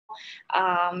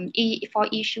for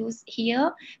issues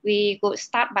here, we could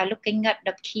start by looking at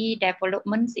the key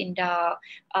developments in the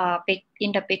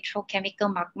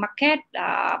petrochemical market,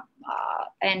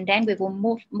 and then we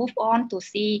will move on to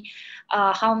see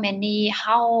how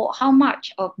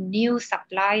much of new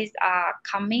supplies are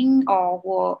coming or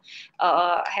will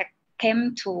have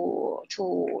came to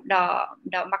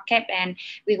the market, and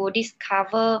we will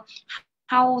discover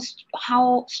how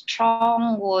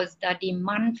strong was the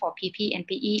demand for PP and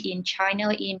PE in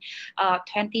China in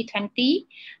 2020,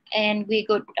 and we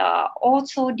could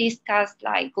also discuss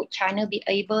like could China be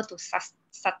able to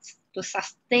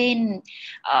sustain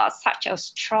such a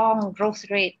strong growth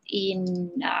rate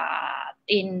in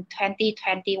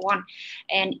 2021,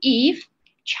 and if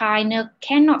China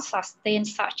cannot sustain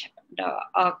such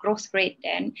the growth rate,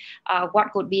 then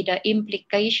what could be the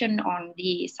implication on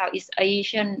the Southeast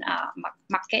Asian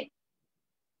market?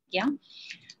 Yeah,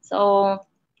 so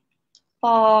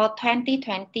for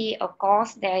 2020, of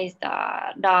course, there is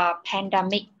the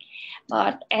pandemic,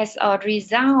 but as a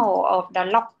result of the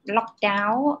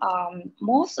lockdown,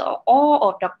 all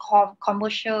of the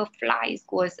commercial flights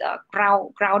was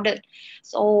grounded.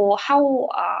 So how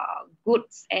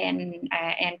goods and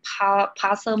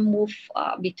parcel move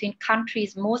between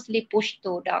countries mostly pushed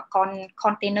to the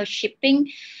container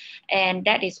shipping, and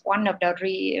that is one of the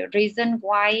reason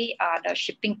why the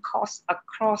shipping costs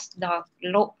across the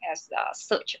globe has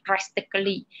surged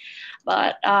drastically.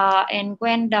 But and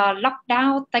when the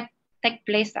lockdown take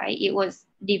place, it was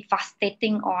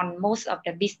devastating on most of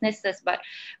the businesses, but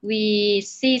we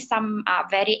see some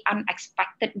very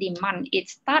unexpected demand. It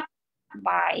started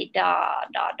by the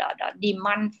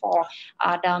demand for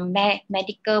the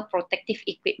medical protective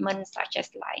equipment such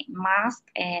as like mask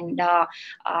and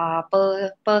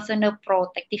personal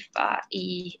protective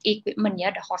equipment,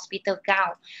 the hospital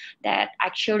gown, that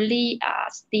actually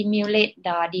stimulate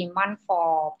the demand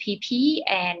for PP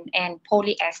and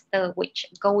polyester, which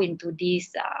go into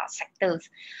these sectors.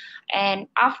 And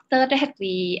after that,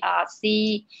 we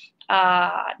see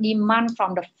demand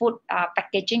from the food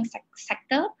packaging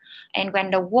sector, and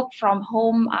when the work from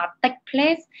home take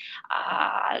place,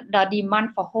 the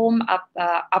demand for home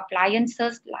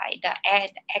appliances like the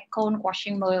aircon,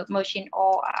 washing machine,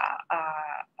 all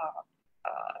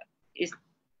is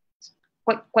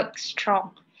quite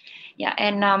strong. Yeah,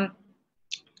 and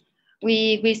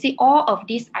we see all of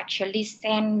this actually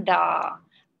send the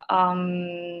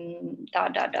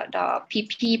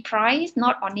PP price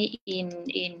not only in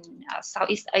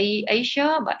Southeast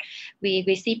Asia, but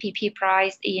we see PP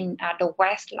price in the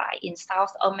West, like in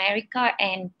South America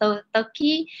and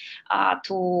Turkey,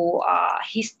 to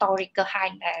historical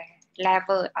high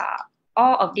level.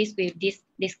 All of this we'll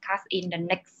discuss in the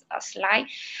next slide.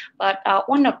 But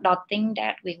one of the things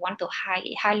that we want to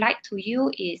highlight to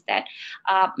you is that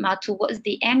towards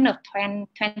the end of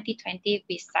 2020,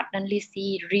 we suddenly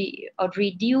see a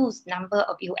reduced number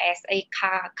of USA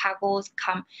cargoes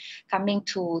coming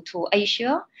to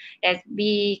Asia. That's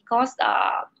because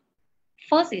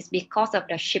first is because of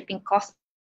the shipping costs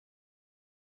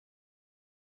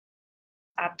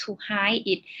are too high.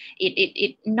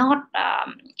 It not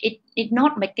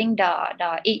making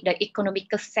the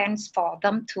economical sense for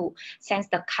them to send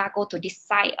the cargo to this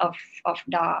side of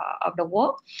the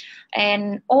world,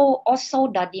 and also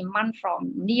the demand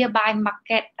from nearby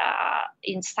market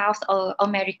in South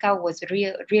America was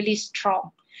really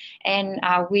strong, and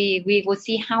we will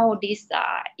see how this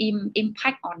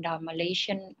impact on the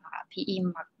Malaysian PE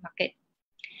market.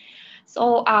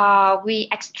 So we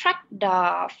extract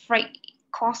the freight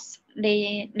cost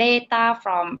data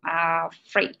from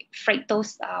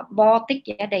Freightos Baltic.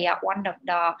 Yeah, they are one of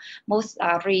the most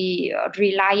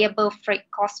reliable freight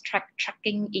cost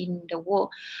tracking in the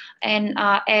world. And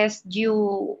as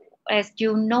you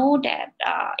know that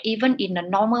even in a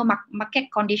normal market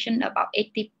condition, about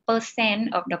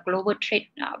 80% of the global trade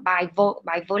by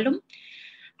volume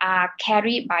are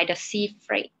carried by the sea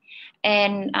freight.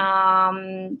 And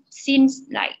since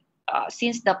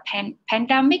the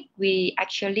pandemic, we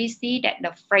actually see that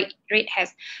the freight rate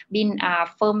has been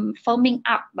firming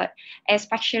up, but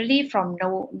especially from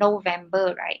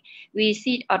November, right? We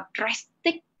see a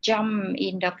drastic jump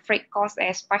in the freight cost,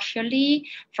 especially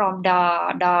from the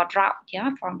route,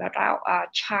 from the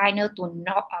route China to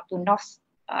North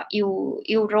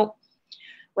Europe,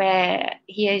 where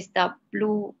here is the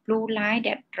blue line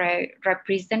that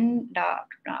represent the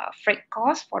freight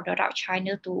cost for the route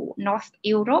China to North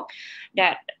Europe,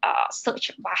 that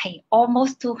surged by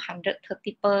almost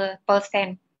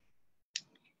 230%.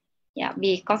 Yeah,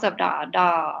 because of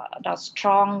the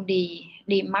strong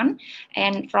demand.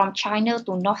 And from China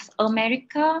to North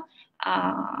America,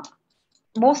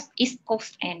 both East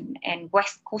Coast and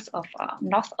West Coast of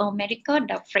North America,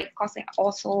 the freight costs have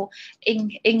also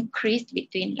increased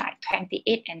between like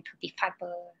 28 and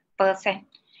 25%.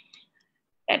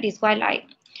 That is why like,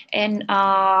 and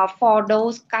for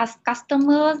those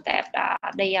customers that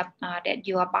that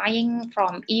you are buying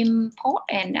from import,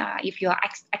 and if you are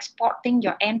exporting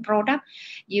your end product,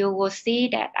 you will see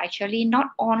that actually not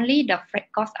only the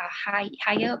freight costs are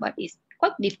higher, but it's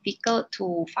quite difficult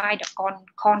to find the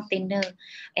container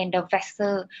and the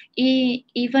vessel.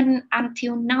 Even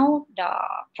until now, the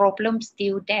problem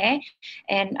still there,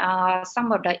 and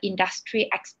some of the industry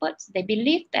experts, they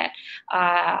believe that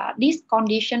this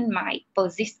condition might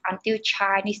persist until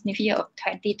Chinese New Year of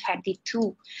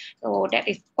 2022. So that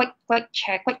is quite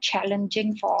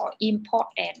challenging for import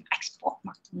and export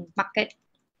market.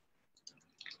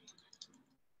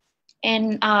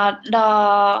 And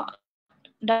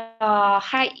the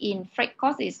high in freight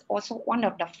cost is also one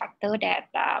of the factors that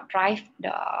drive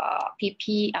the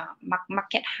PP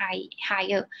market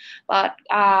higher. But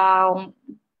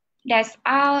there's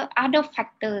other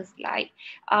factors like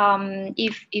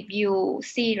if you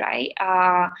see, right,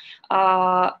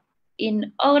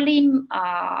 in early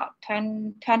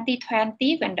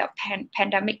 2020 when the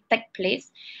pandemic took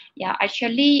place, yeah,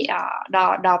 actually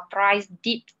the price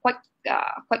did quite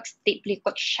steeply,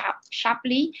 quite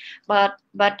sharply, but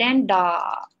then the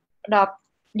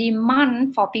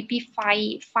demand for PP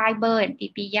fiber and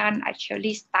PP yarn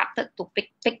actually started to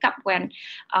pick up when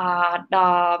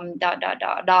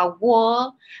the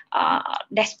world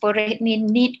desperately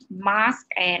need mask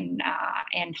and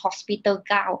hospital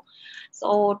gown.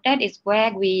 So that is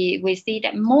where we see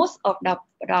that most of the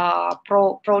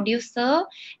producer,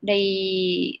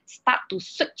 they start to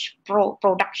switch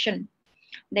production.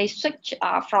 They switch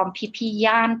from PP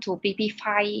yarn to PP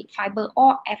fiber,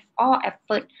 or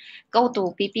effort go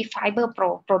to PP fiber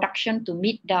production to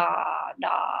meet the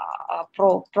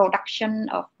production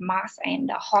of mask and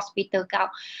the hospital gown.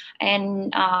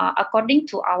 And according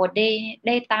to our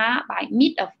data, by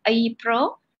mid of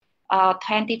April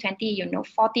 2020,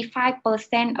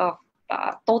 45% of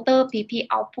total PP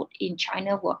output in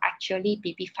China were actually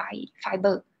PP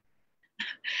fiber.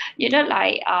 And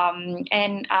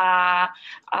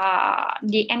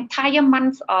the entire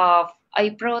month of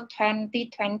April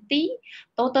 2020,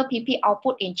 total PP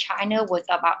output in China was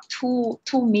about 2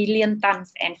 million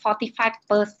tons, and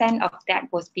 45% of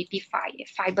that was PP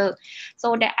fiber.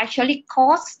 So that actually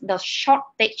caused the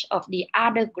shortage of the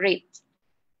other grades.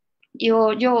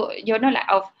 And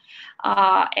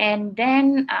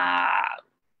then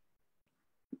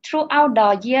throughout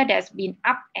the year, there's been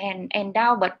up and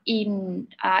down, but in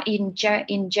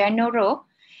general,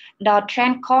 the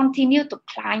trend continued to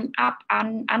climb up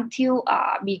until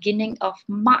beginning of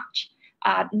March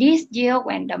this year,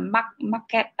 when the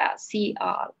market see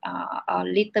a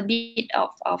little bit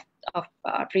of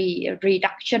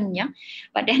reduction, yeah.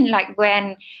 But then, like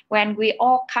when we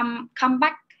all come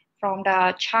back from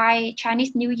the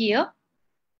Chinese New Year,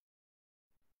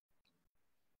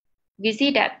 we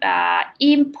see that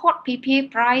import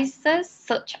PP prices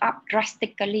surge up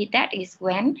drastically. That is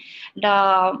when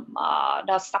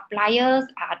the suppliers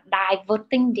are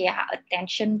diverting their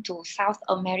attention to South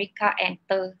America and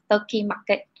Turkey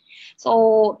market.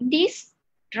 So this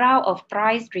drought of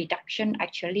price reduction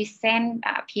actually sent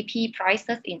PP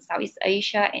prices in Southeast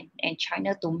Asia and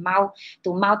China to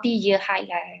multi-year high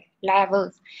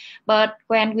levels. But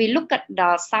when we look at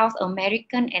the South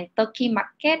American and Turkey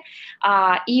market,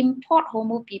 import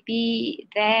homo PP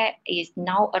there is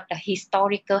now at a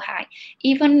historical high.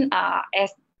 Even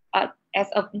as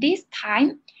of this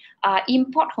time,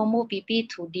 import homo PP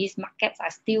to these markets are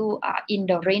still in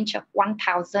the range of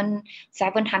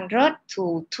 1,700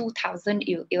 to 2,000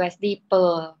 USD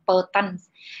per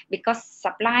tons, because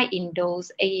supply in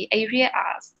those areas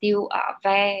are still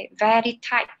very, very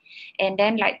tight. And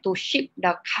then, like, to ship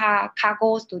the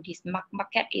cargoes to this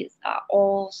market is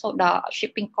also, the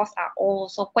shipping costs are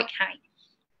also quite high.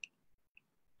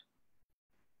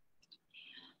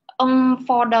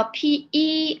 For the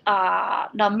PE,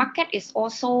 the market is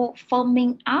also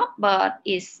firming up, but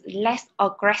is less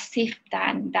aggressive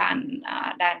than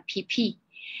PP.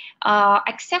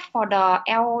 Except for the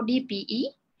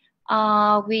LDPE,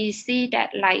 we see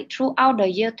that, like, throughout the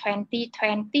year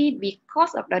 2020,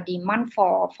 because of the demand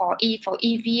for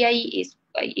EVA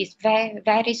is very,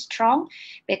 very strong,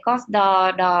 because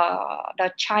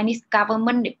the Chinese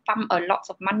government, they pump a lot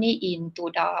of money into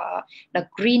the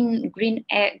green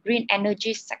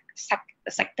energy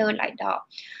sector like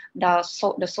the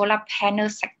solar panel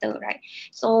sector, right?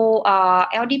 So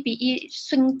LDPE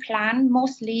swing plant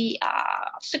mostly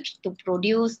switched to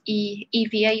produce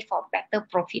EVA for better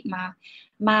profit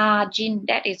margin.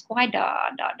 That is why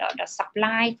the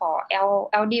supply for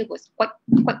LD was quite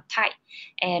tight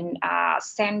and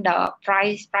send the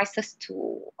prices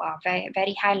to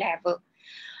very high level.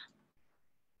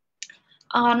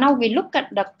 Now we look at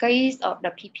the case of the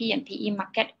PP and PE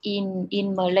market in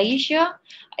Malaysia.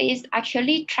 Is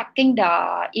actually tracking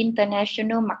the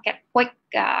international market quite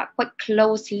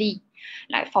closely.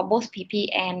 Like for both PP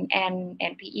and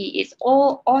PE, it's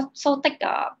also take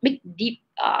a big dip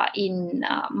in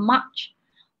March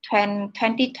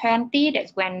 2020.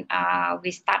 That's when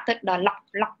we started the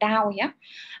lockdown, yeah,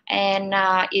 and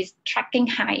is tracking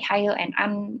higher,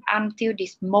 and until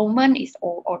this moment is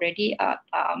already at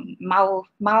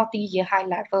multi-year high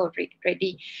level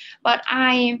already. But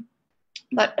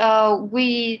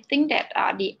we think that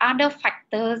the other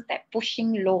factors that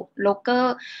pushing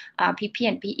local PP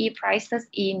and PE prices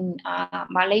in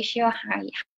Malaysia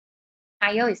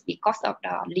higher is because of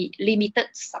the limited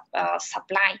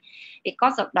supply,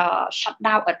 because of the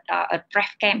shutdown at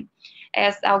Brefchem.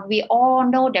 As we all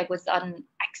know, there was an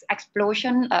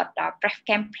explosion at the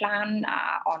Brefchem plant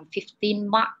on 15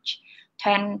 March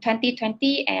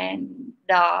 2020, and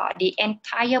the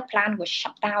entire plant was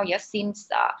shut down since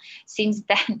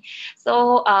then.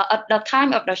 So at the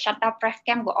time of the shutdown,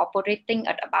 Brefchem were operating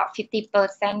at about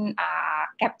 50%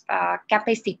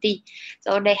 capacity.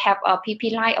 So they have a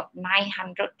PP line of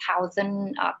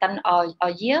 900,000 tons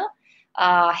a year,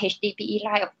 HDPE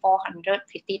line of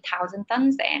 450,000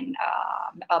 tons, and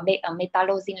a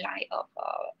metallurgy line of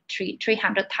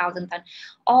 300,000 tons.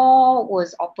 All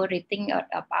was operating at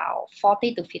about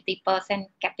 40 to 50%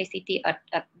 capacity at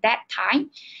that time.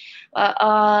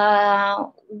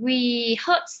 We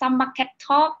heard some market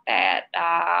talk that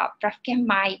Brefchem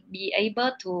might be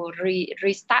able to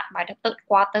restart by the third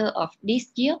quarter of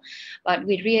this year, but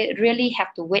we really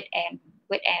have to wait and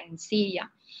see. Yeah.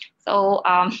 So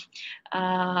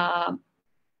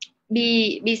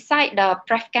beside the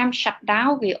Brefchem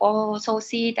shutdown, we also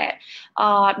see that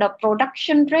the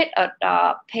production rate at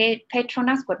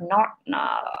Petronas was not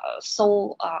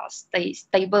so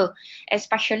stable,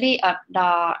 especially at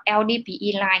the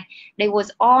LDPE line. They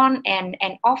was on and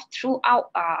off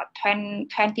throughout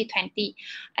 2020,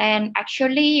 and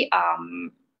actually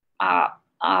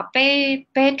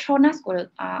Petronas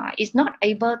is not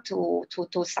able to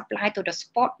supply to the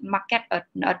spot market at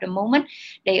the moment.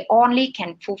 They only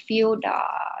can fulfill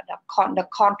the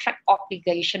contract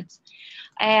obligations.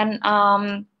 And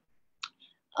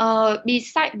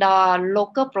beside the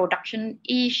local production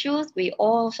issues, we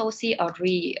also see a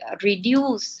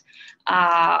reduced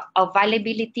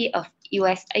availability of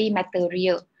USA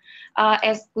material.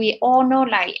 As we all know,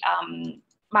 like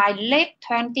by late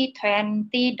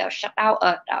 2020, the shutdown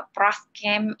at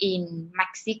Braskem in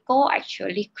Mexico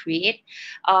actually create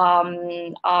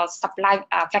a supply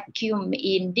vacuum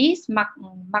in this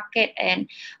market, and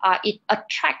it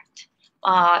attract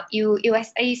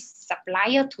USA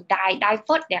supplier to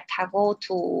divert their cargo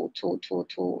to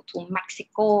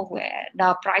Mexico, where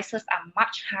the prices are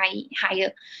much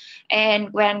higher.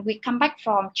 And when we come back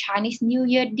from Chinese New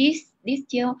Year this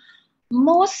year,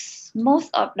 most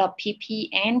of the PP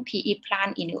and PE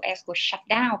plant in US was shut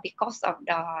down because of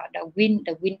the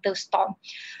winter storm.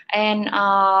 And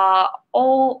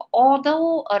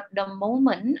although at the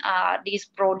moment these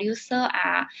producers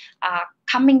are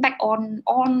coming back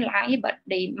online, but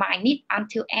they might need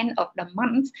until end of the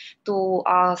month to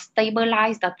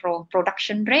stabilize the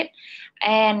production rate,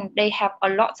 and they have a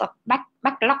lot of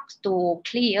backlogs to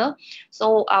clear.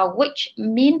 So which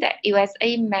means that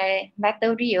USA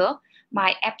material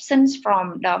my absence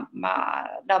from the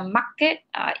market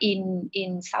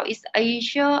in Southeast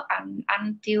Asia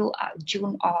until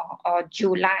June or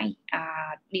July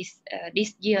this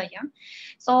year. Yeah.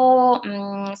 So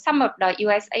some of the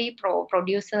USA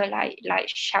producer like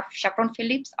Chevron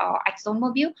Phillips or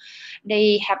ExxonMobil,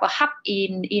 they have a hub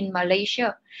in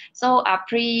Malaysia. So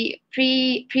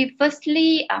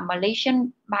previously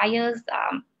Malaysian buyers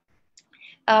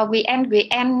we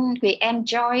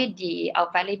enjoy the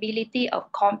availability of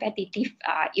competitive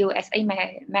USA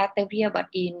material, but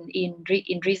in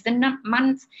recent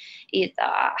months it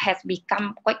has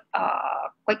become quite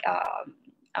a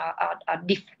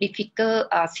difficult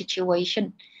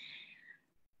situation.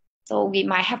 So we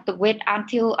might have to wait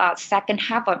until second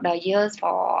half of the year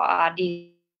for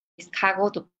this cargo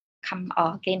to come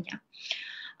again. Yeah.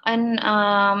 And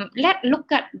let's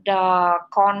look at the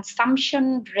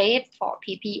consumption rate for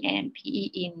PP and PE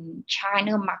in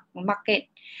China market.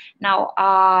 Now,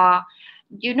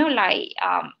 you know, like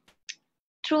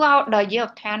throughout the year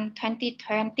of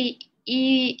 2020,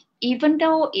 even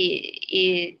though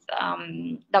the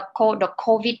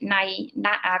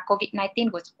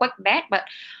COVID-19 was quite bad, but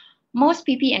most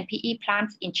PP and PE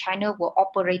plants in China were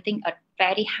operating at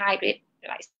very high rate.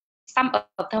 Like some of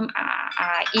them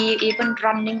are even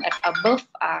running at above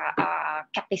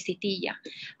capacity,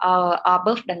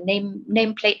 above the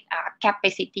nameplate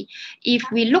capacity. If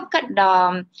we look at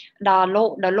the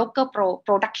local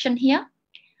production here,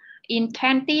 in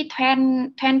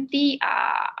 2020,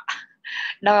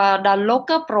 the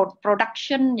local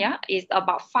production is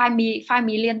about 5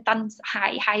 million tons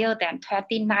higher than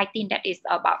 2019. That is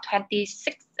about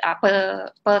 26%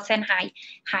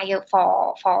 higher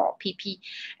for PP.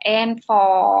 And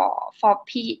for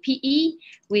PE,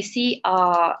 we see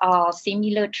a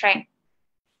similar trend.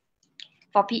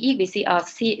 For PE, we see a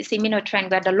similar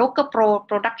trend where the local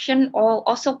production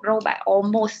also grow by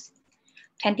almost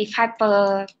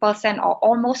 25% or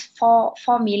almost 4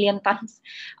 million tons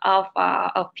of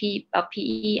PE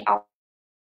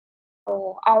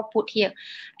output here.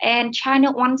 And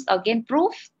China once again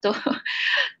proved to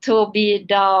be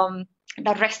the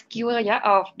rescuer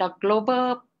of the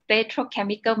global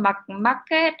petrochemical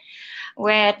market,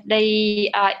 where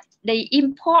they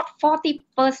import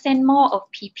 40% more of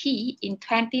PP in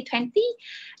 2020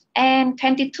 and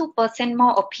 22%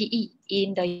 more of PE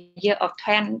in the year of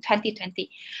 2020.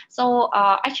 So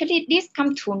actually, this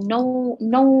come to no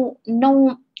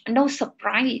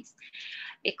surprise,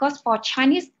 because for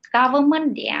Chinese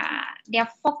government, their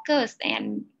focus,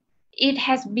 and it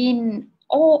has been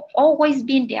always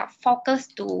been their focus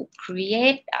to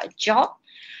create a job,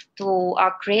 to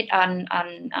create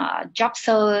a job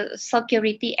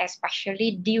security,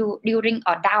 especially during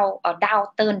a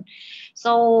downturn.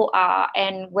 So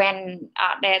and when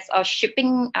there's a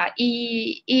shipping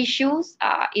issues,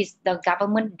 is the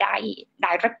government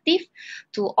directive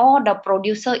to all the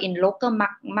producer in local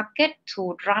market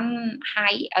to run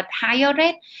at higher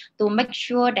rate, to make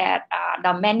sure that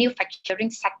the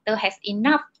manufacturing sector has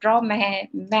enough raw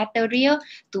material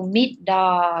to meet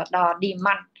the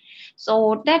demand.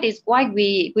 So that is why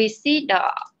we see the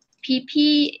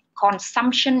PP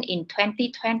consumption in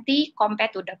 2020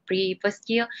 compared to the previous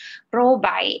year grow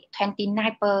by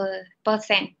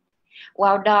 29%,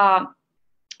 while the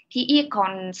PE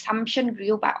consumption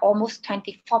grew by almost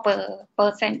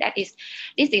 24%. This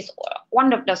is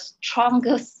one of the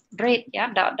strongest rate,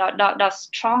 the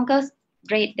strongest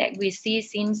rate that we see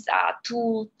since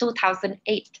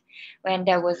 2008, when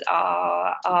there was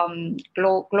a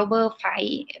global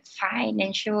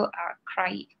financial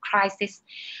crisis.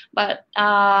 But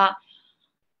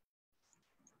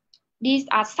these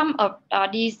are some of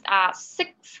these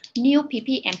 6 new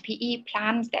PP and PE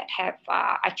plants that have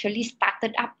actually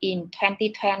started up in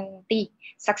 2020,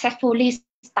 successfully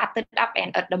started up,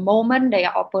 and at the moment they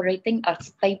are operating at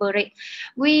stable rate.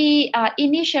 We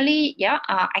initially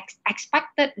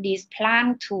expected this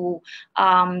plan to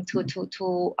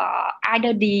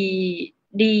either delay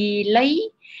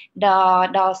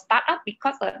the startup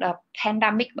because of the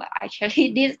pandemic, but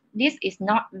actually this is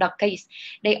not the case.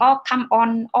 They all come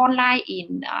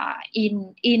online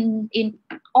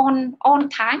on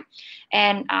time,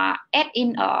 and add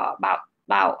in about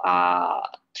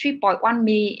 3.1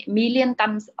 million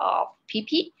tons of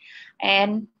PP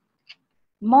and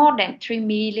more than 3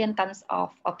 million tons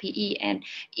of PE. And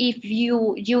if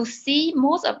you see,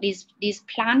 most of these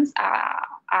plants are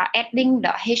adding the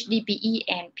HDPE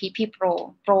and PP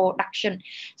production.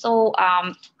 So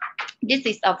this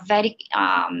is a very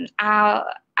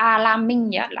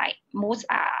alarming, like most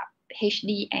are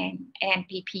HD and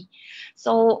PP.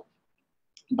 So,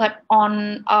 but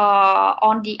on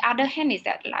the other hand, is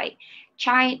that like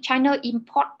China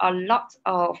import a lot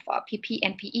of PP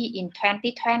and PE in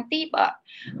 2020, but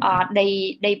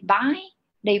they buy,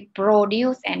 they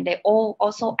produce, and they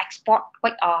also export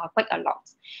quite a lot.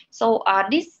 So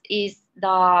this is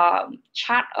the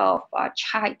chart of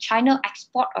China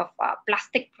export of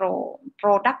plastic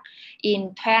product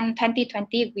in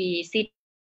 2020. We see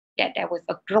that there was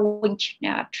a growing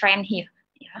trend here.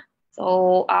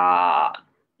 So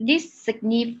this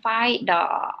signifies the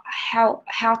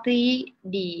healthy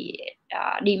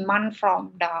demand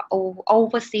from the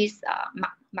overseas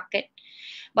market.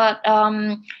 But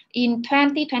in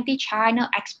 2020, China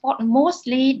export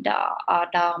mostly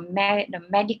the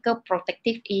medical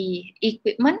protective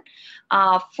equipment,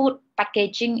 food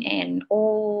packaging, and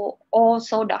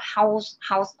also the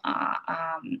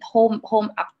home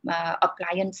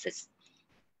appliances.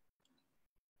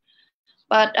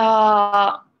 But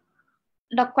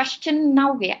the question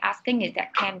now we're asking is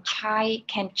that can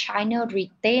China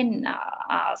retain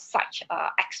such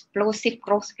explosive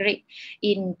growth rate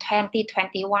in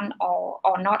 2021 or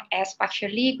not,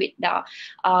 especially with the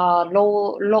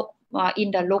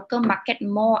in the local market,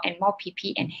 more and more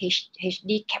PP and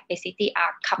HD capacity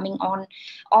are coming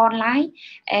online,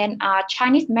 and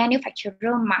Chinese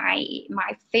manufacturer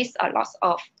might face a lot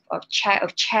of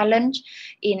challenge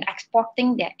in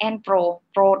exporting their end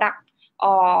product,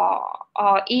 or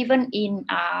even in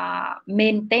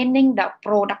maintaining the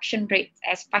production rate,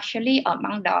 especially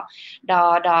among the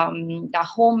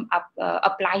home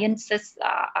appliances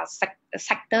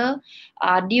sector,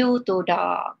 due to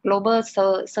the global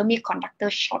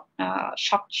semiconductor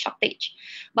shortage.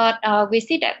 But we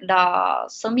see that the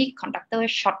semiconductor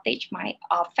shortage might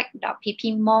affect the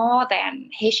PP more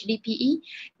than HDPE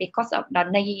because of the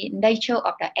nature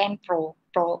of the end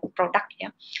product. Yeah.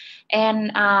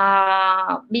 And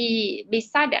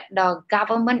besides that, the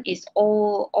government is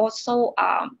also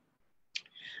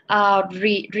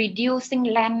reducing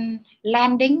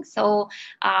landing, so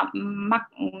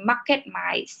market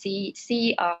might see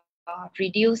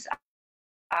reduce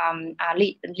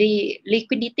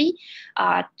liquidity.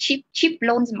 Cheap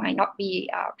loans might not be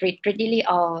readily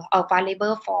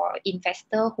available for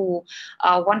investors who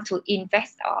want to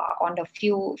invest on the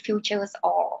futures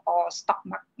or stock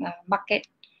market.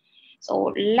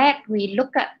 So let we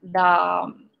look at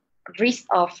the risk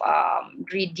of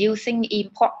reducing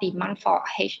import demand for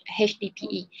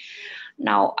HDPE.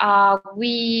 Now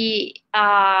we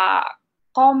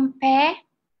compare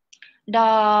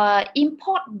the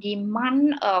import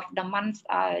demand of the months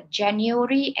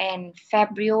January and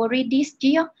February this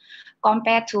year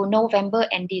compared to November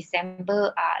and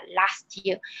December last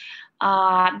year.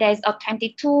 There's a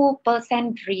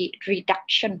 22%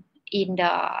 reduction in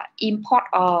the import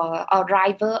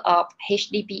arrival of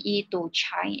HDPE to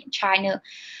China.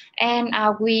 And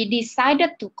we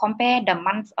decided to compare the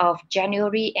months of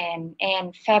January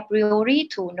and February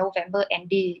to November and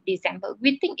December.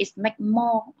 We think it makes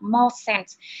more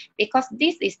sense because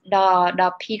this is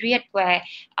the period where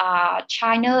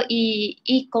China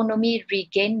economy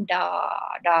regained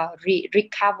the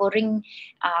recovering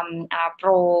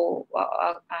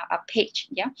page.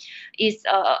 Yeah,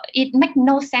 it makes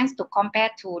no sense to compare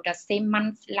to the same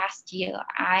months last year.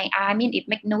 I mean, it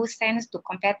makes no sense to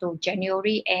compare to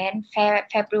January and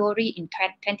February in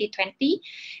 2020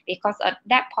 because at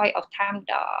that point of time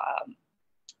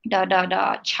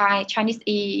the Chinese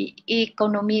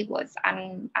economy was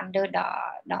under the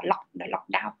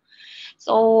lockdown.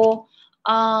 So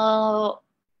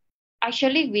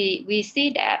actually we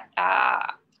see that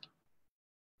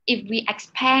if we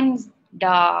expand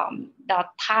the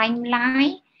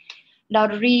timeline, the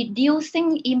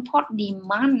reducing import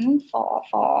demand for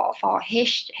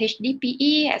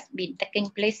HDPE has been taking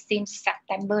place since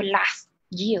September last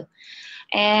year,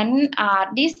 and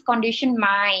this condition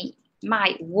might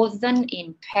worsen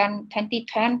in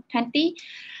 2020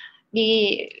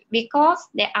 because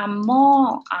there are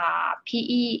more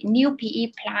new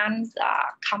PE plants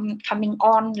coming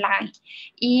online.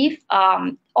 If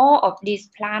all of these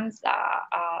plants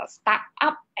start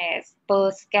up as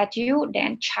per schedule,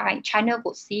 then China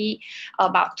would see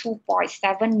about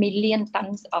 2.7 million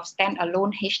tons of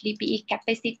standalone HDPE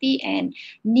capacity and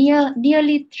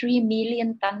nearly 3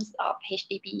 million tons of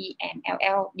HDPE and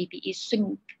LLDPE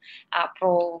swing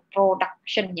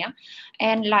production. Yeah,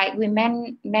 and like we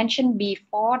mentioned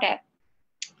before that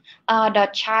the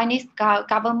Chinese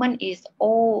government is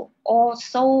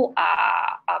also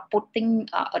putting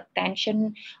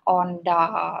attention on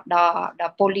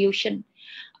the pollution.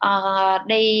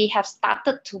 They have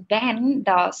started to ban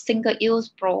the single-use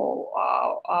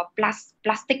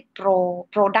plastic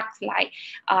products like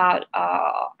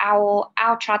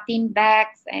ultra thin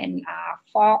bags and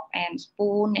fork and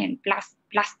spoon and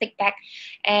plastic bag,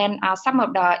 and some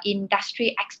of the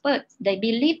industry experts, they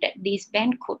believe that this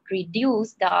ban could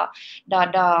reduce the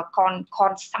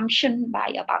consumption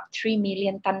by about 3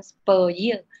 million tons per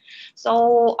year.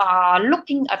 So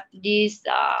looking at these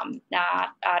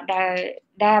the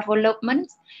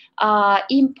developments,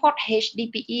 import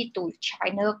HDPE to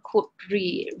China could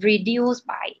reduce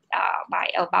by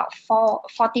about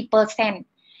 40%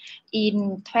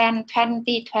 in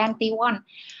 2021.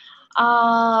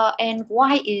 And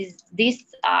why is this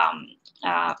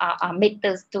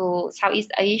metals to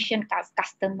Southeast Asian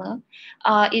customer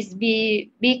is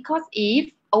because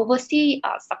if overseas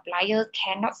suppliers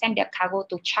cannot send their cargo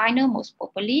to China, most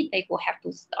probably they will have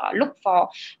to look for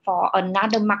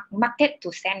another market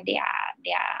to send their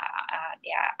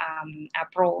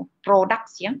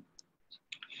products. Yeah.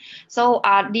 So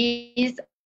these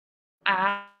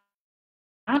are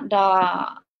the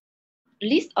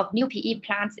list of new PE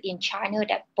plants in China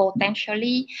that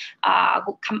potentially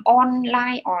would come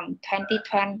online on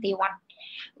 2021.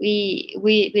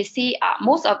 We see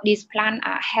most of these plants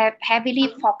are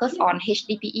heavily focused on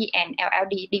HDPE and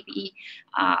LLDPE,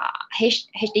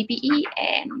 HDPE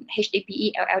and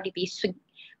HDPE LLDPE swing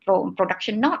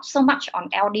production, not so much on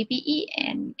LDPE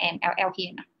and LL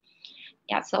here.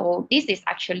 Yeah, so this is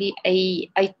actually a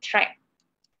threat.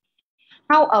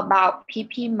 How about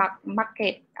PP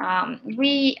market?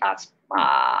 We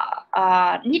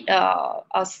need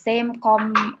a same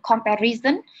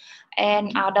comparison,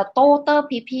 and the total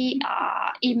PP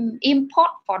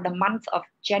import for the months of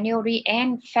January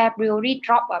and February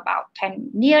dropped about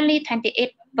nearly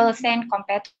 28%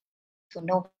 compared to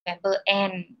November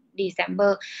and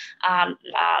December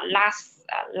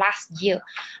last year.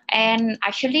 And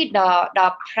actually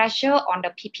the pressure on the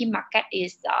PP market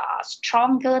is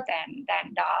stronger than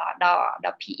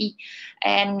the PE,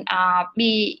 and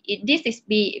this is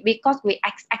because we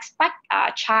expect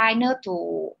China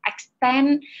to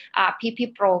expand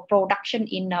PP production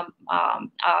in a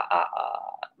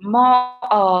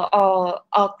more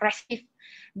aggressive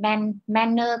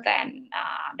manner than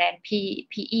PE.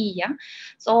 Yeah.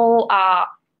 So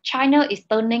China is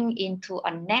turning into a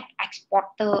net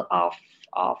exporter of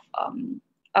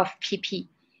PP.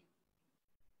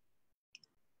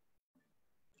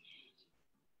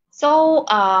 So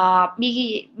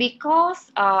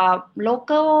because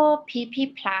local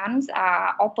PP plants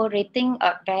are operating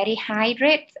at very high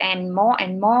rates, and more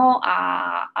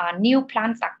new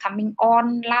plants are coming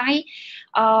online,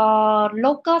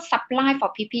 local supply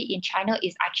for PP in China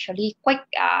is actually quite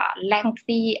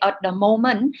lengthy at the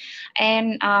moment,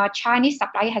 and Chinese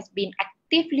supply has been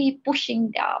actively pushing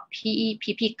the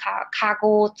PP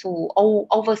cargo to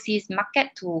overseas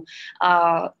market to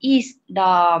ease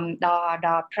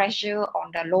the pressure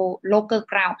on the local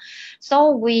ground.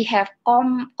 So we have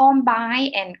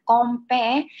combined and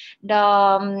compare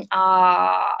the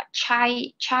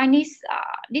Chinese.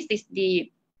 This is the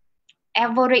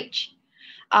average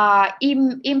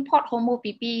import homo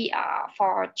PP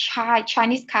for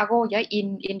Chinese cargo, yeah,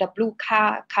 in the blue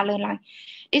color line.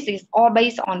 This is all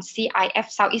based on CIF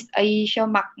Southeast Asia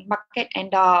market,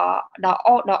 and the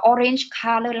orange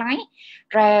color line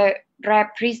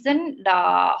represent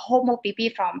the homo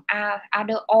PP from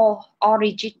other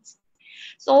origins.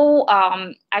 So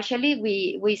actually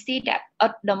we see that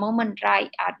at the moment,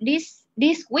 right, this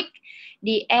week,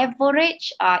 the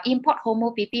average import homo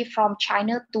PP from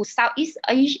China to Southeast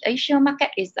Asia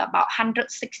market is about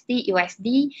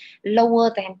 $160, lower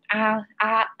than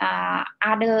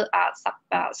other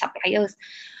suppliers.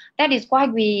 That is why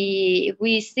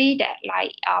we see that,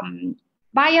 like,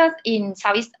 buyers in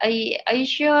Southeast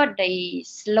Asia, they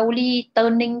slowly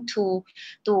turning to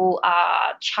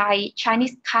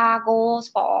Chinese cargoes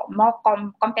for more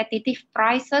competitive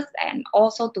prices, and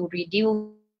also to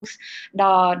reduce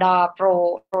the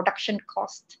production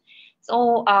cost.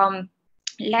 So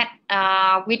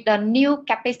with the new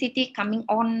capacity coming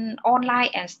online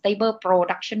and stable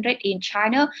production rate in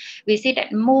China, we see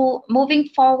that moving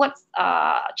forward,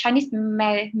 Chinese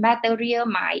material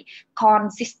might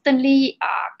consistently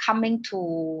coming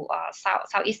to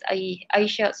Southeast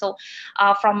Asia. So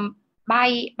from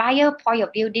buyer point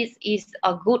of view, this is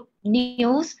a good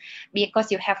news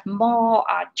because you have more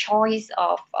choice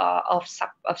of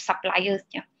suppliers.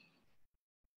 Yeah.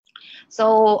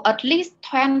 So at least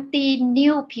 20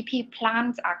 new PP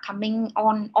plants are coming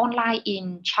online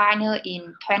in China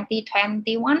in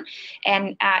 2021,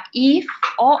 and if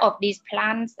all of these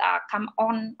plants come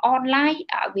online,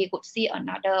 we could see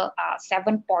another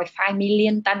 7.5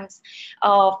 million tons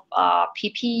of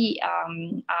PP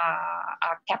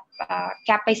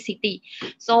capacity.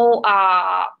 So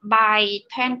by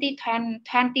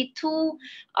 2022,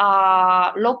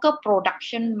 local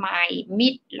production might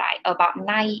meet like about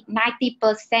 90%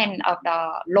 of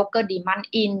the local demand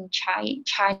in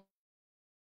China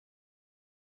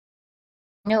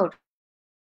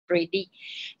already.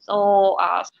 So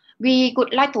we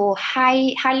would like to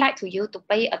highlight to you to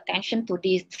pay attention to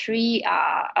these three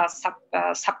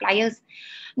suppliers.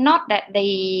 Not that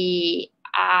they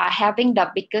having the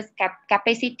biggest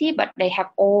capacity, but they have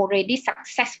already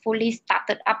successfully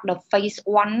started up the phase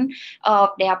 1 of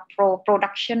their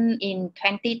production in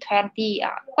 2020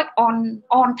 quite on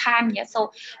time. Yeah,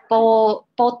 so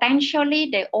potentially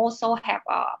they also have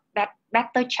a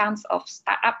better chance of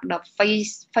start up the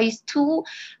phase 2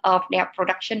 of their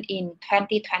production in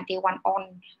 2021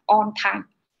 on time.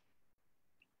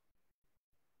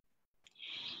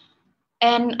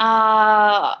 And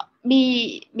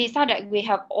besides that, we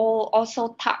have also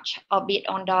touched a bit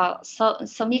on the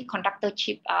semiconductor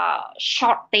chip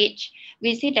shortage.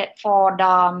 We see that for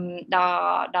the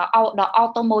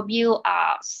automobile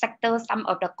sector, some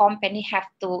of the company have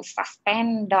to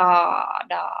suspend the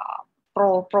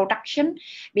production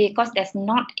because there's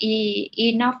not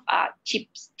enough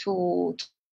chips to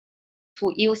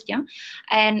use. Yeah,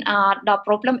 and the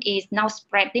problem is now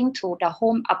spreading to the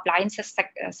home appliances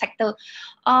sector.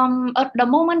 At the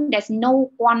moment, there's no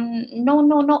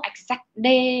exact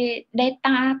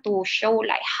data to show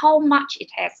like how much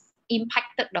it has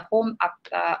impacted the home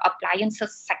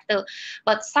appliances sector,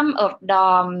 but some of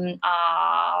the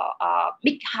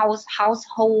big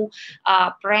household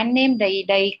brand name,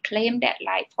 they claim that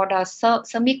like for the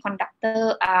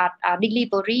semiconductor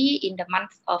delivery in the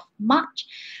month of March,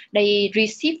 they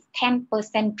received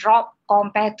 10% drop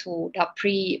compared to the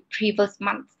previous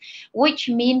month, which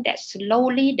means that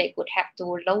slowly they could have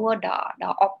to lower the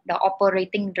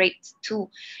operating rates too.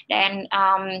 Then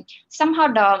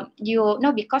somehow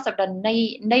because of the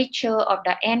nature of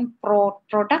the end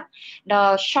product,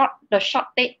 the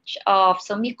shortage of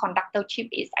semiconductor chip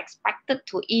is expected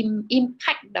to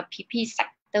impact the PP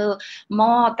sector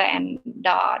more than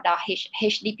the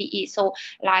HDPE. So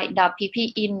like the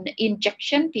PP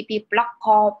injection, PP block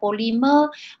polymer,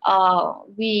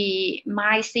 we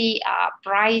might see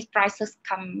prices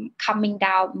coming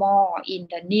down more in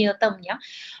the near term. Yeah,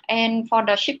 and for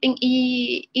the shipping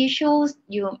issues,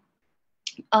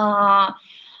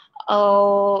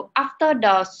 after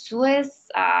the Suez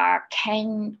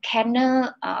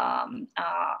Canal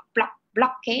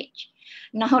blockage,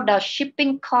 now the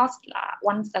shipping cost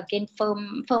once again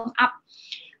firm up,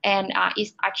 and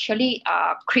is actually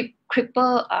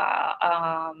cripple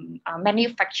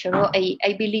manufacturer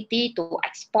ability to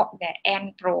export their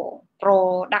end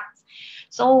products.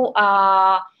 So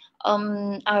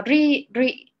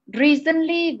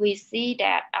recently we see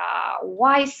that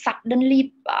why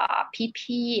suddenly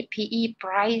PP PE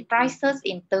prices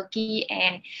in Turkey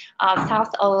and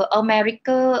South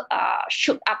America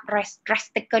shoot up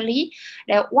drastically.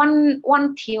 The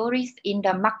one theory in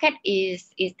the market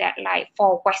is that like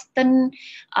for Western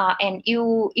and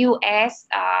US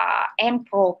end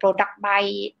product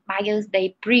buyers,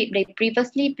 they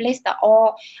previously placed the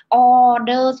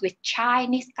orders with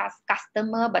Chinese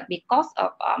customer, but because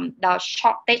of the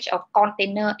shortage of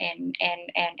container and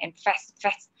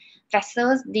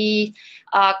vessels, the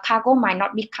cargo might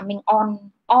not be coming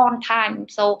on time.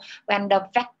 So when the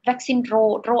vaccine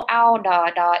roll out,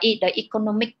 the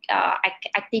economic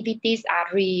activities are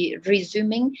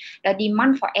resuming, the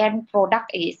demand for end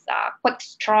product is quite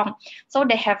strong. So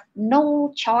they have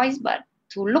no choice but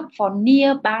to look for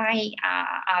nearby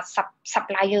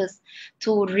suppliers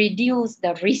to reduce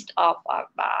the risk of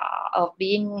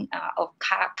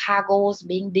cargoes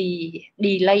being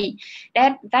delayed.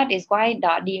 That is why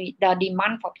the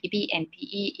demand for PP and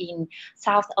PE in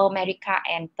South America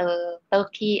and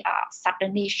Turkey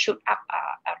suddenly shoot up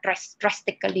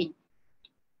drastically.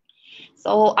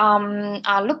 So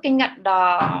looking at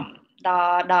the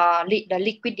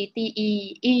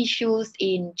liquidity issues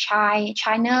in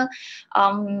China,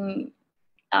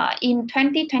 in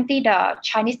 2020, the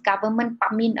Chinese government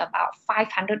pumped in about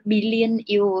 500 billion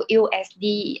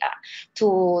USD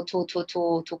to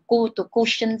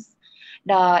cushion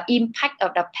the impact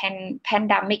of the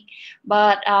pandemic.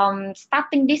 But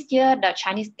starting this year, the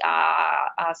Chinese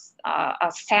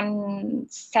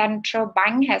central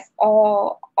bank has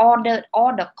ordered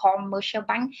all the commercial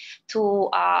bank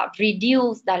to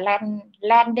reduce the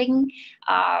lending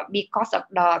because of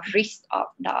the risk of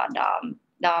the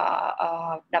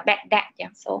bad debt. Yeah.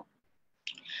 So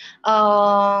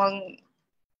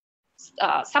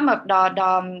some of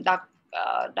the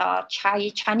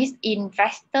Chinese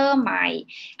investor might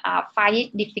find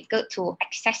it difficult to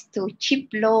access to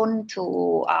cheap loan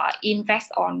to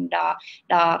invest on the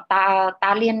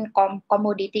Italian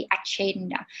commodity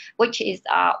exchange, which is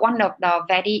one of the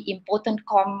very important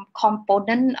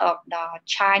component of the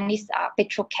Chinese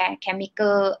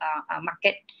petrochemical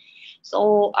market.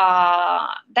 So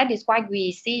that is why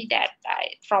we see that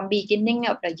from beginning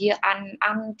of the year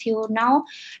until now,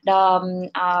 the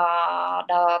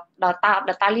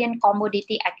Italian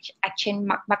commodity exchange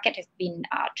market has been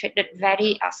traded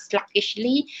very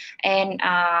sluggishly, and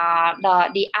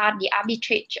the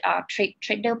arbitrage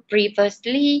trader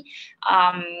previously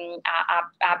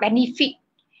benefit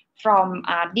from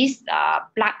this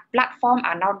platform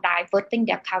are now diverting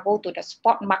their cargo to the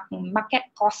spot market,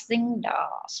 causing the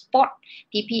spot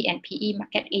PP and PE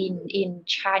market in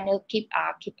China keep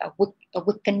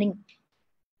weakening.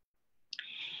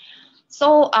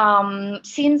 So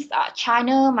since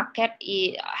China market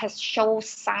has shown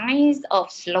signs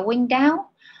of slowing down,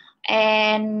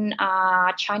 and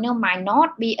China might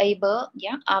not be able,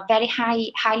 very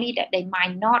highly that they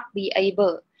might not be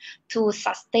able to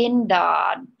sustain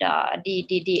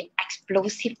the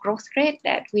explosive growth rate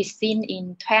that we've seen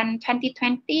in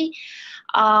 2020.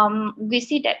 We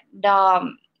see that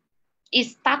it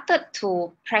started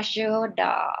to pressure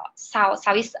the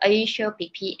Southeast Asia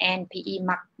PP and PE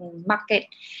market,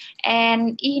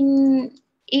 and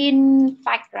in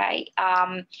fact, right,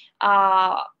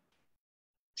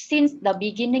 since the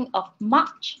beginning of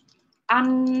March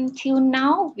until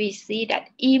now, we see that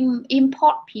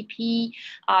import PP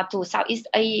to Southeast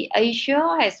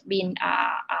Asia has been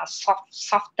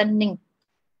softening.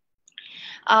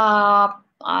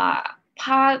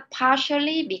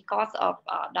 Partially because of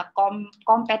the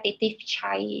competitive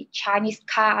Chinese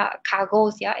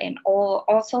cargoes, and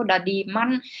also the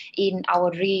demand in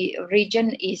our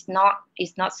region is not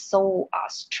so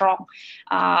strong.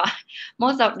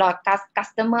 Most of the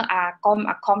customers are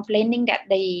complaining that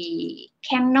they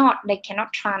cannot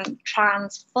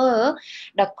transfer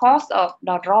the cost of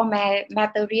the raw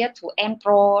material to end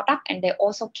product, and they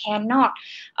also cannot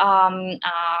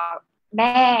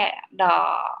bear the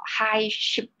high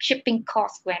shipping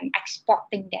costs when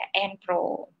exporting their end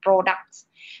products.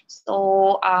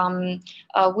 So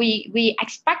we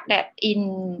expect that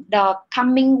in the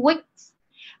coming weeks,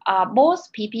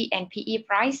 both PP and PE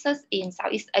prices in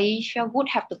Southeast Asia would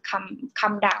have to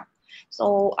come down.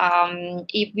 So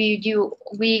if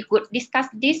we would discuss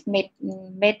this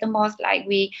matters, like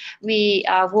we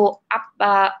will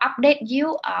update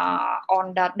you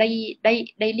on the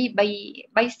daily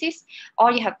basis.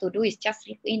 All you have to do is just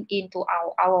look into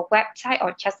our website,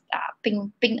 or just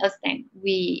ping us, and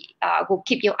we will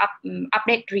keep you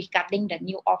update regarding the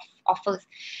new offers.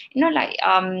 Like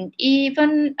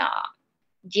even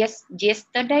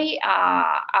yesterday,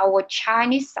 our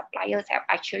Chinese suppliers have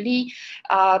actually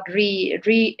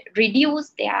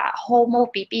reduced their HOMO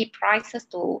PP prices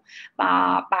to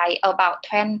by about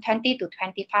 20 to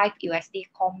 25 USD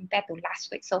compared to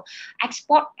last week. So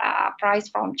export price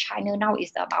from China now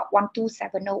is about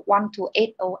 1270,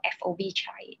 1280 FOB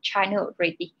China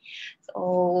already.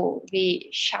 So we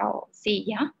shall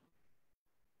see,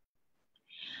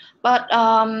 But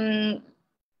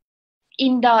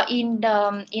in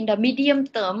the medium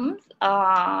term,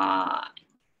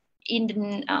 in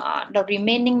the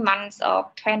remaining months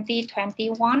of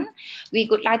 2021, we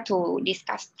would like to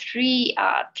discuss three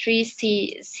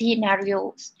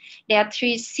scenarios. There are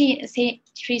three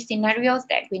scenarios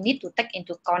that we need to take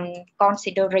into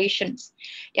considerations.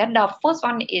 The first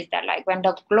one is that, like, when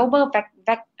the global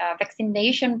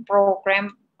vaccination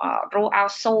program roll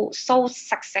out so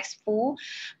successful,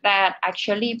 that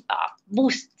actually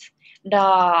boosts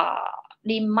the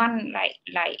demand like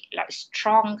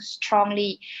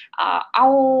strongly.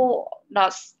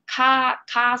 The car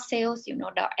sales,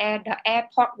 the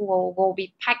airport will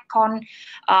be packed on.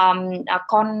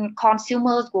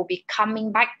 Consumers will be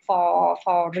coming back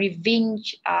for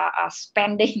revenge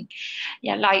spending.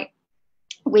 Like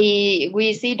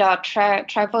we see the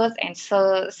travels and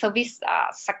service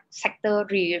sector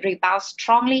rebound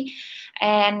strongly,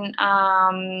 and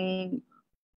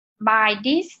by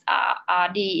this,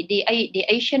 the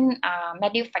Asian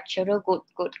manufacturer could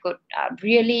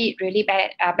really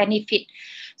benefit.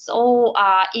 So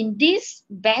in this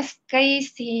best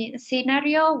case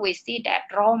scenario, we see that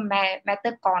raw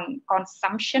metal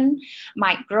consumption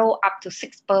might grow up to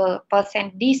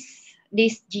 6%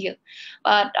 this year.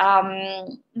 But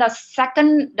the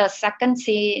second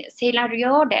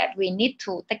scenario that we need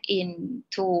to take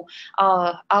into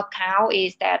account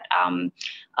is that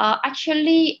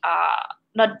actually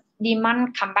the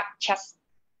demand come back just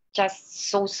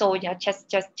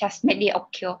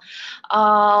mediocre,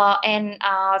 and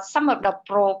some of the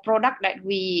product that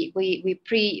we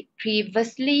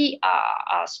previously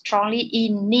strongly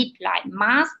in need, like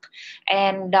mask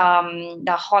and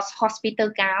the hospital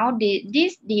gown,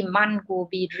 this demand will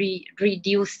be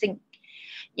reducing.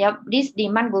 Yep, this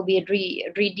demand will be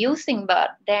reducing,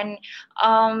 but then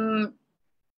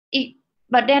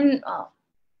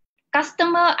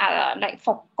customer like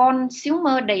for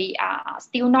consumer, they are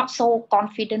still not so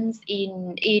confident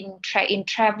in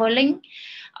traveling.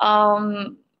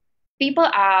 People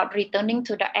are returning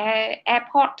to the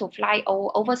airport to fly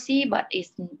overseas, but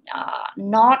it's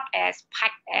not as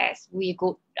packed as we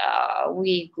could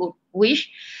wish.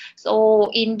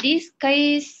 So in this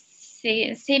case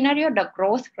scenario, the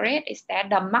growth rate is that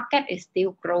the market is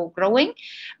still growing,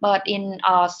 but in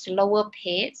a slower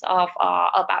pace of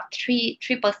about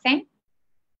 3%.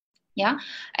 Yeah,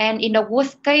 and in the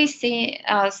worst case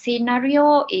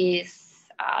scenario is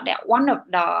that one of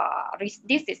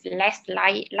this is less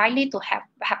likely to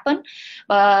happen,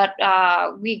 but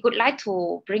we would like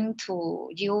to bring to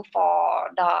you for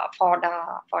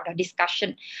the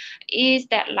discussion is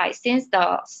that, like, since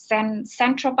the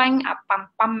central bank are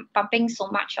pumping so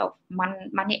much of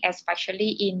money,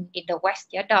 especially in the West,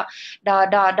 yeah,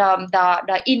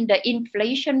 the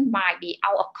inflation might be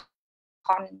out of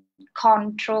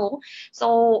control,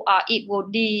 so it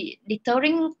would be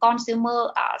deterring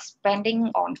consumer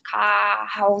spending on car,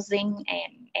 housing,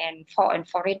 and foreign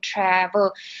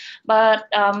travel. But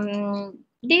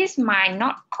this might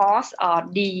not cause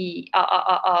the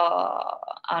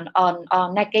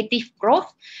negative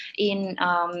growth in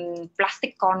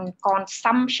plastic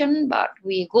consumption, but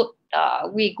we could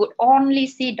only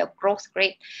see the growth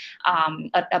rate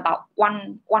at about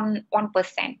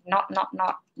 1%, not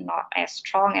as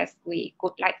strong as we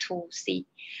would like to see.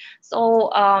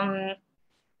 So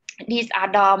these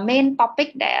are the main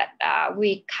topic that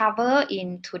we cover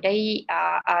in today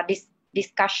this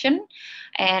discussion,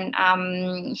 and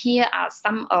here are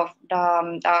some of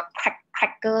the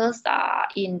crackers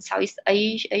in Southeast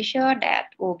Asia that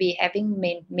will be having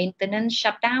maintenance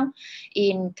shutdown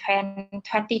in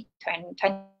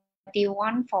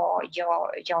 2021 for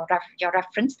your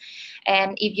reference.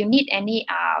 And if you need any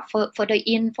further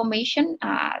information,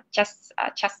 just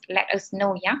let us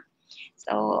know. Yeah.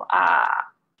 So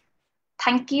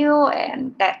thank you,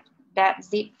 and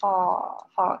that's it for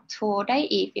today.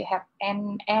 If you have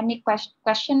any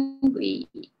question, we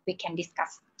can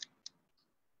discuss.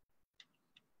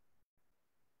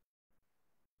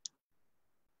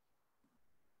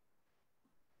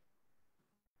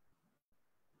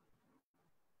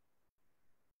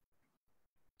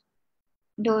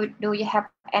 Do you have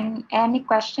any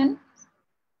question?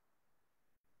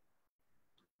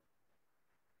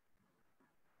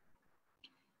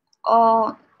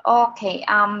 Oh, okay.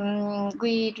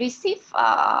 We received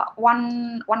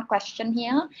one question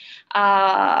here.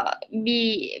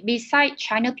 Beside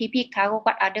China PP cargo,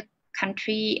 what other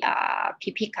country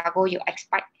PP cargo you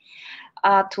expect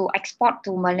to export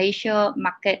to Malaysia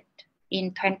market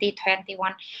in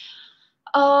 2021?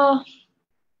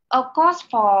 Of course,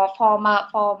 for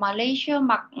Malaysia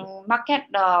market,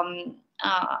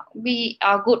 we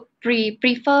would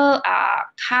prefer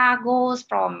cargoes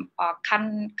from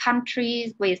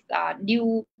countries with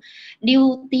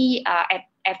duty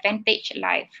advantage,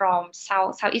 like from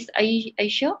Southeast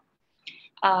Asia,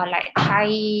 like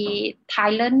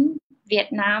Thailand,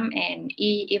 Vietnam, and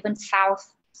even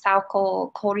South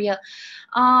Korea.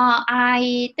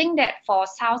 I think that for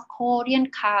South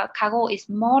Korean cargo is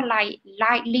more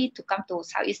likely to come to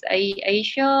Southeast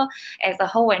Asia as a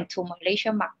whole, and to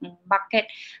Malaysia market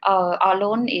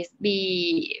alone is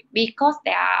because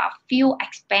there are few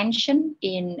expansion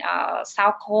in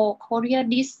South Korea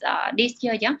this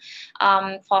year. Yeah,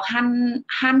 for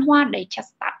Hanwha, they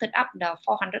just started up the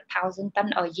 400,000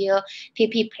 ton a year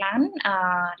PP plant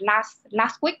last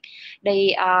week.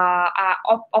 They are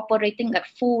operating at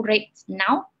full rates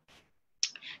now.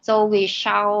 So we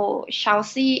shall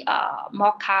see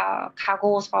more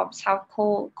cargoes from South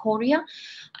Korea,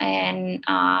 and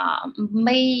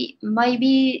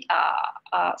maybe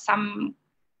some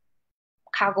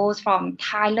cargoes from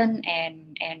Thailand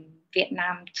and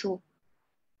Vietnam too.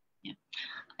 Yeah.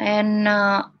 And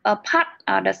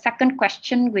the second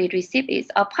question we received is,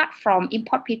 apart from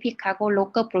import PP cargo,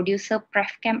 local producer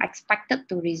Prefchem expected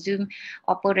to resume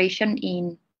operation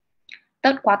in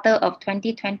third quarter of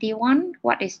 2021.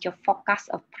 What is your forecast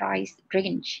of price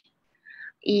range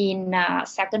in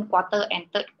second quarter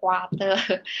and third quarter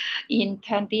in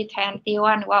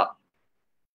 2021? Well,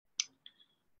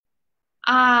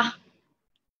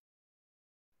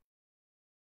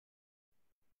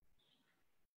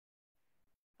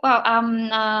 Well,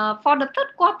 for the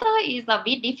third quarter is a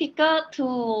bit difficult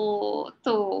to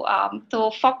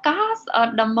forecast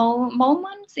at the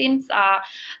moment, since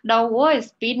the world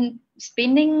is been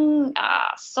spinning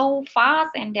so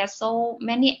fast, and there's so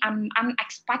many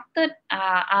unexpected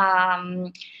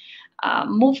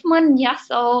movement. Yeah,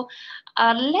 so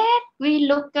let we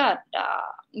look at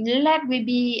let we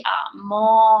be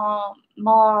more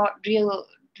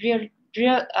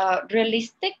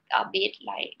realistic a bit,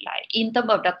 like in terms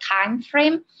of the time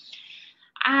frame.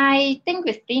 I think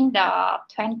within the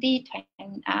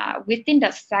 2020, within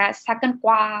the second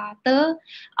quarter,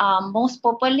 most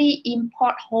probably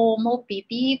import homo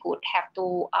PP would have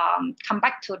to come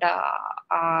back to the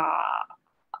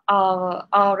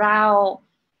around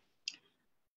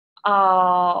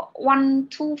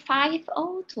 1250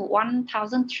 to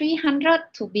 1300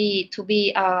 to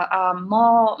be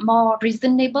more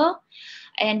reasonable.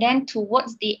 And then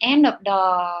towards the end of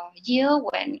the year,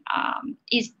 when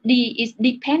is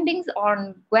depending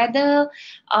on whether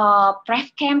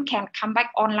PrefCam can come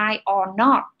back online or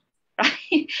not,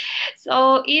 right?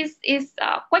 So it's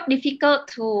quite difficult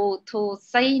to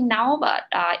say now, but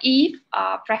if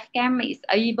PrefCam is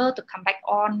able to come back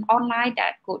online,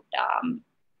 that could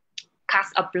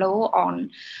cast a blow on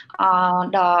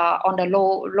the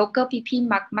local PP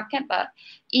market. But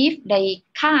if they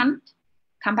can't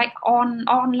come back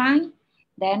online,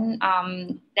 then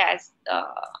there's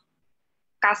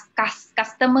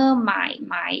customer might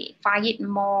find it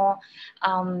more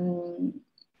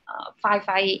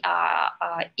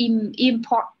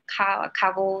import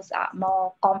cargoes are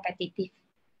more competitive.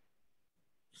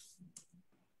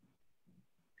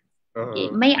 Okay.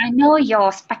 May I know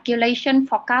your speculation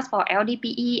forecast for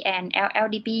LDPE and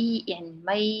LLDPE in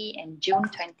May and June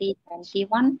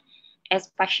 2021,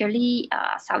 especially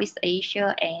Southeast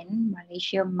Asia and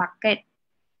Malaysia market?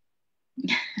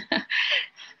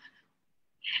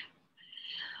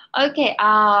 Okay.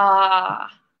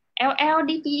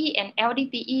 LLDPE and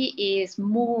LDPE is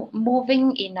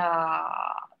moving in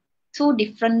two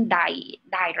different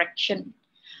direction.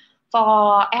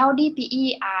 For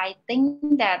LDPE, I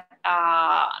think that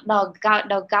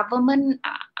the government,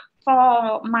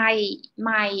 for my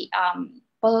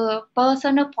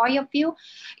personal point of view,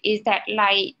 is that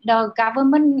like the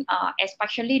government,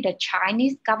 especially the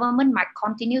Chinese government, might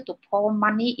continue to pour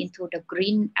money into the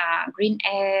green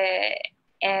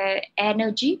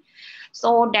energy,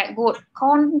 so that would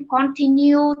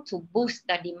continue to boost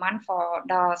the demand for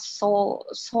the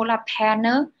solar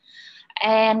panel.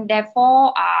 And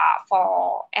therefore,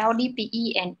 for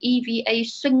LDPE and EVA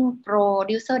swing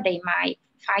producer, they might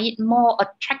find it more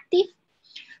attractive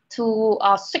to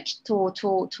switch to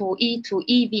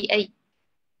EVA.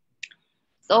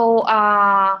 So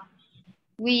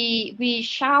we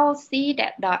shall see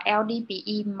that the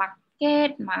LDPE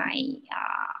market might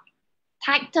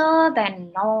tighter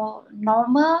than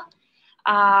normal.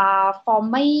 For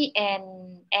May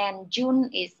and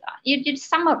June is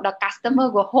some of the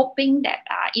customers were hoping that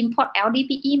import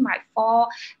LDPE might fall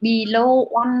below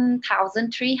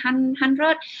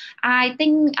 1,300. I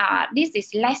think this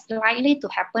is less likely to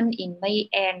happen in May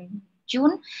and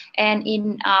June. And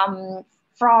in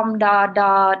from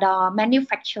the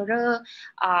manufacturer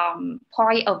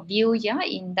point of view, yeah,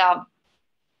 in the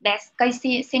best case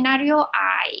scenario,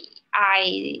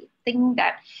 I think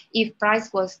that if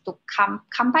price was to come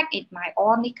back, it might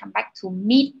only come back to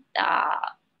mid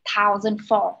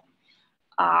 1,004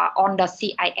 on the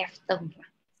CIF term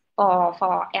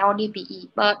for LDPE.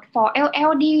 But for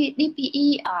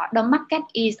LDPE, the market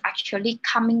is actually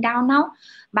coming down now.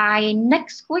 By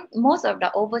next week, most of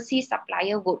the overseas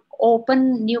supplier would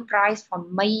open new price for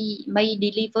May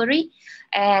delivery,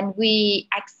 and we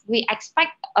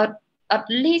expect at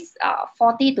least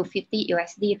 40 to 50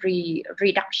 USD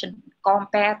reduction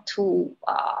compared to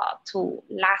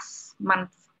last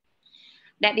month.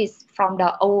 That is from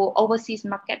the overseas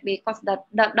market, because the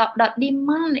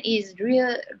demand is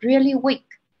really weak.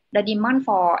 The demand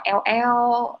for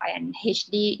LL and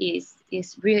HD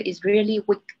is really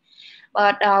weak.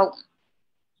 But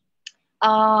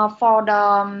for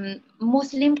the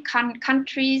Muslim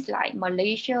countries like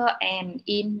Malaysia and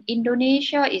in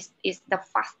Indonesia is the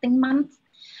fasting month,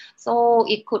 so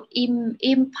it could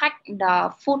impact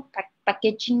the food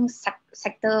packaging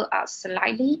sector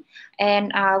slightly.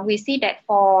 And we see that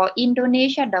for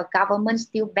Indonesia, the government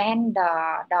still banned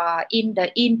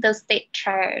the interstate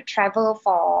travel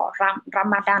for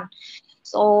Ramadan.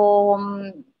 So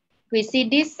we see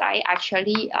this side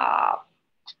actually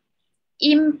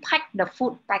impact the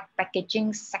food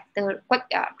packaging sector quite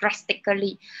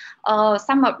drastically.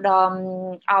 Some of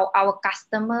the our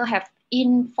customer have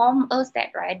inform us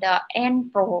that right the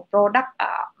end product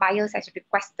buyers has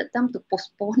requested them to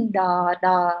postpone the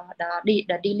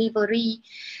delivery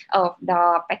of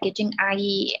the packaging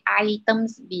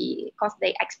items because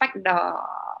they expect the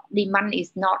demand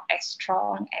is not as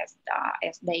strong as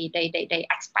they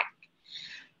expect.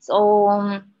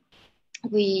 So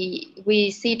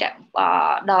we see that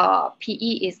the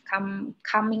PE is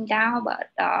coming down, but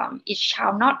it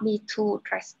shall not be too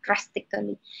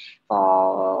drastically.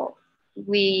 For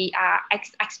we are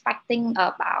expecting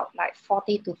about like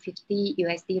 40 to 50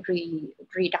 USD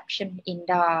reduction in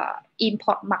the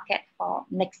import market for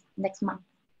next month.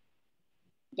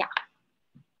 Yeah.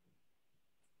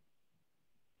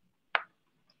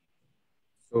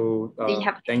 So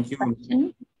thank you.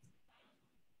 Question?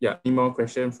 Yeah, any more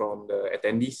questions from the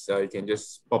attendees? You can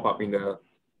just pop up in the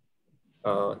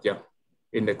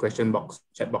in the question box,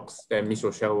 chat box. Then Ms.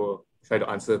 Rochelle will try to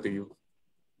answer to you.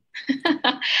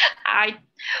 I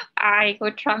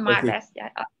will try my best. Yeah.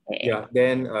 Okay. Yeah.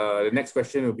 Then the next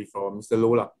question will be for Mr.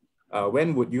 Lola.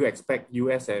 When would you expect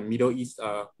US and Middle East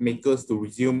makers to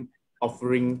resume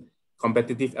offering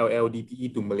competitive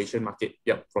LLDPE to Malaysian market?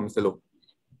 Yep, from Mr. Low.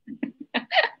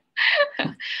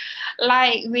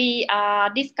 Like we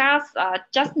discussed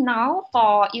just now,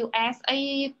 for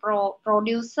USA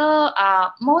producer,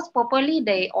 most probably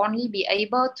they only be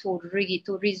able to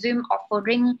resume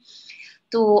offering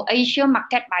to Asia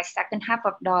market by second half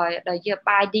of the year.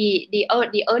 By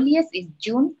the earliest is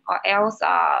June, or else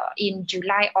in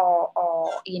July or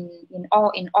in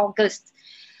August.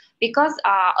 Because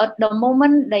at the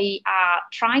moment they are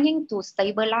trying to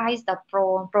stabilize the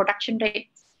production rate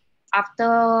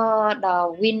after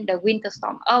the winter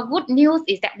storm. Good news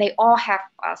is that they all have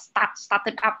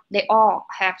started up. They all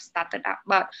have started up,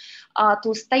 but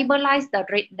to stabilize the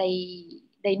rate,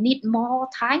 they need more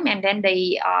time, and then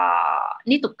they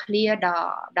need to clear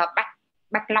the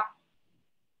backlog.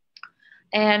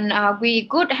 And we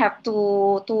could have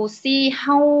to see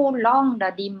how long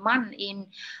the demand in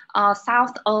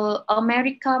South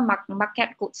America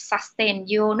market could sustain.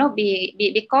 You know,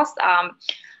 because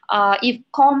if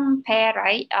compare,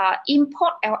 right,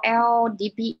 import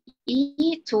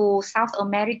LLDPE to South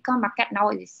America market now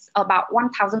is about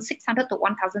 1,600 to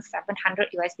 1,700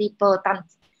 USD per ton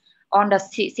on the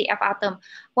CFR term.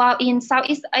 While in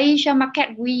Southeast Asia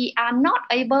market, we are not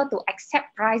able to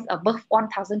accept price above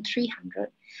 1,300.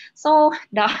 So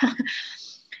the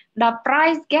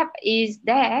price gap is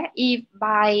there. If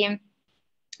by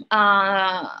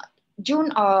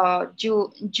June or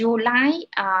July,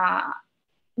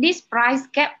 this price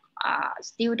gap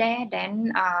still there,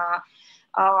 then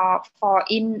for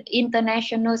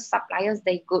international suppliers,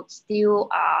 they could still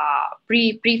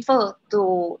prefer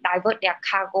to divert their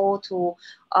cargo to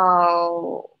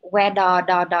where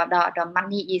the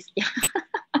money is.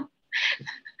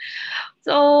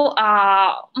 So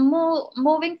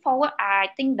moving forward, I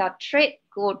think the trade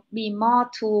could be more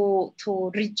to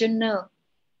regional.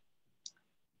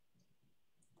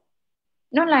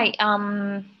 Not like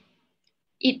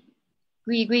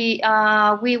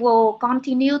we will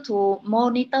continue to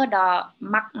monitor the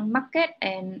market,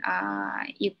 and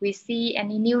if we see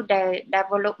any new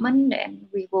development, then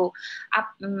we will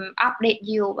update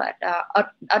you. But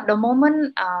at the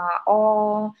moment,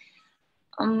 all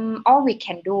we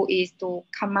can do is to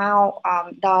come out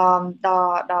the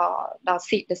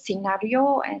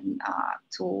scenario and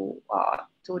to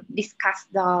discuss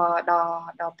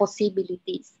the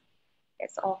possibilities.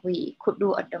 That's all we could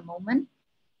do at the moment.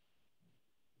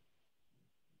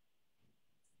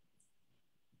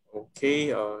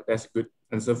 Okay, that's a good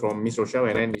answer from Ms. Rochelle.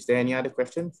 And then is there any other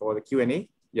question for the Q&A?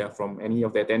 Yeah, from any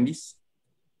of the attendees?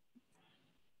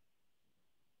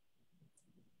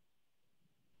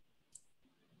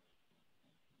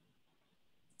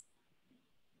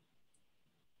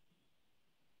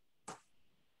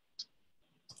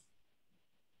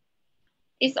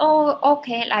 It's all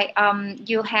okay. Like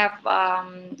you have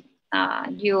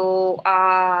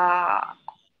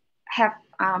have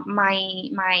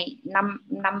my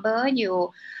number.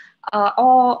 You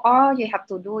all you have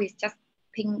to do is just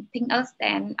ping us,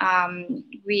 then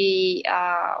we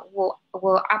will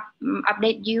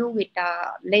update you with the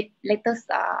latest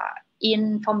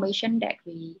information that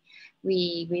we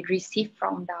receive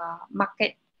from the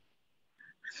market.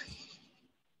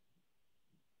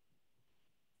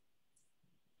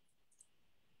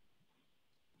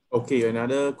 Okay,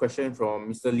 another question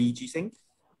from Mr. Lee Chi-Seng.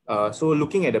 So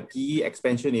looking at the PE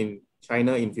expansion in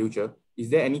China in future, is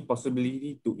there any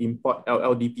possibility to import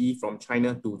LLDPE from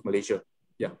China to Malaysia?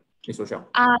 Yeah, Ms. Rochelle.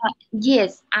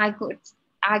 Yes, I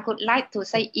could like to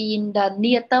say in the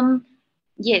near term,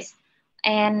 yes.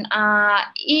 And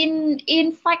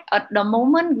in fact, at the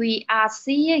moment, we are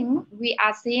seeing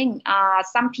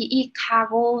some PE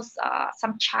cargoes,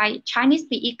 some Chinese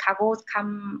PE cargoes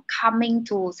coming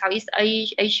to Southeast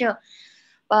Asia,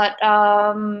 but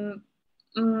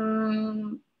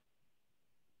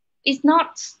it's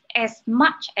not as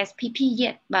much as PP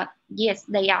yet. But yes,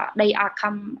 they are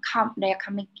coming.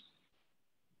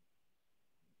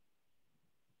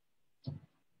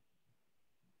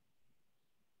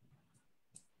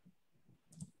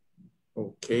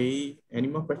 Okay, any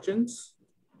more questions?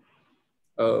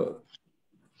 You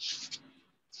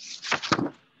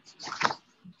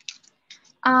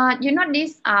know,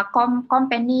 this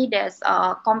company, there's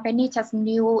a company just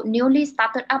newly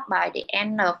started up by the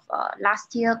end of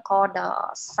last year called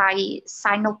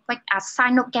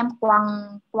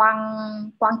𝐷𝐸𝐻𝐚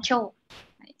Guangzhou.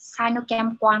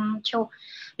 𝐷𝐸𝐻𝐚 Guangzhou.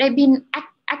 They've been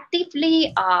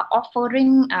actively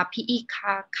offering PE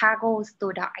cargoes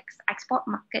to the export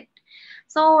market.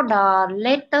 So the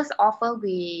latest offer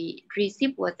we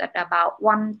received was at about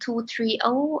 1230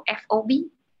 FOB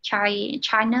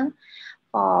China.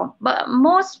 But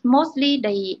mostly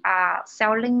they are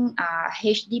selling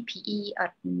HDPE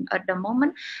at the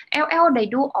moment. LL they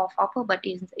do offer, but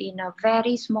is in a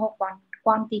very small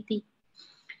quantity.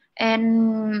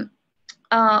 And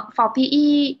for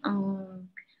PE,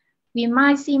 we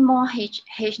might see more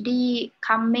HD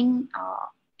coming.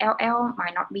 LL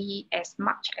might not be as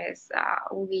much as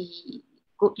we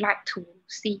would like to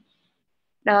see.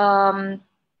 The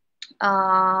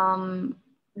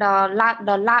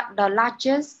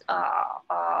largest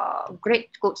grade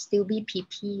could still be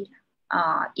PP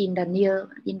in the near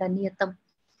term.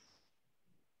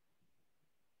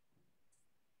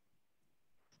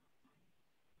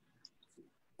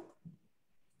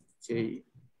 Okay.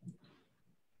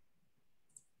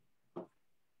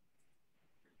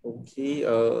 Okay.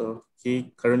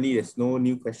 Currently, there's no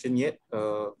new question yet.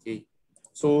 Okay.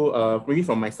 So maybe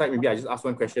from my side, maybe I just ask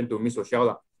one question to Ms.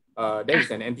 Rochelle. There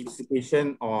is an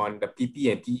anticipation on the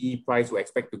PP and PE price will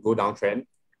expect to go downtrend.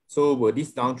 So will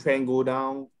this downtrend go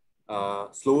down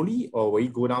slowly, or will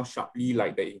it go down sharply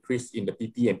like the increase in the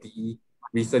PP and PE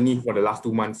recently for the last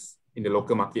 2 months in the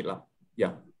local market?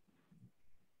 Yeah.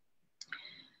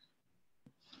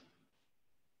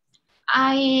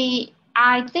 I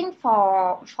think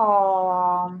for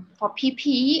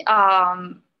PP,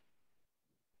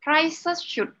 prices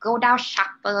should go down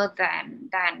sharper than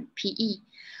PE,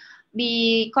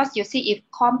 because you see, if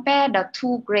compare the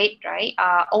two grade, right,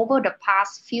 over the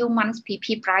past few months,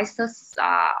 PP prices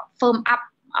firm up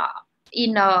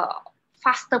in a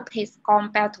faster pace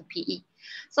compared to PE.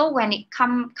 So when it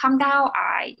come down,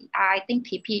 I think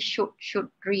PP should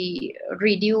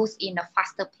reduce in a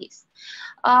faster pace.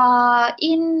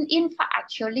 In fact,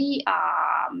 actually,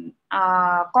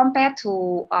 compared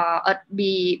to at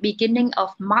the beginning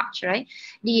of March, right,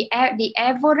 the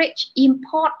average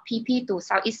import PP to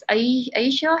Southeast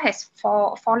Asia has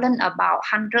fallen about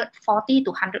 140 to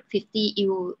 150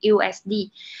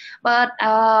 USD, but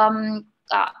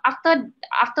after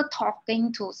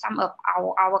talking to some of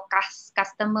our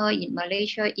customer in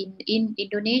Malaysia, in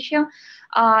Indonesia,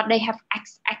 they have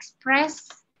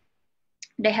expressed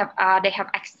their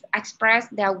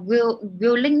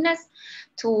willingness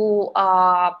to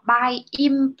buy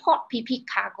import PP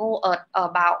cargo at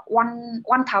about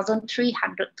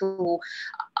 1,300 to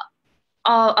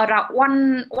around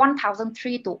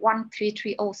 1,300 to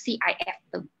 1,330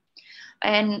 CIF.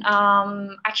 And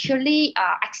actually,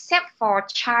 except for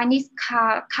Chinese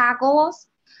cargoes,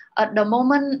 at the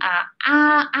moment,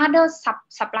 other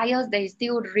suppliers, they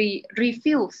still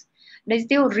refuse. They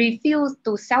still refuse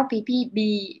to sell PP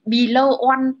below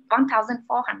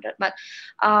 1,400. But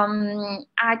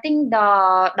I think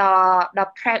the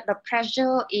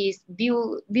pressure is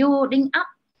building up.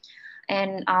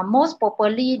 And most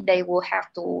probably, they will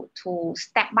have to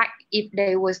step back if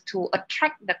they was to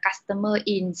attract the customer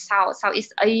in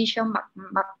Southeast Asia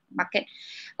market.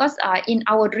 Because in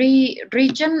our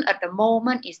region at the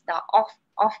moment is the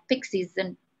off-peak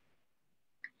season.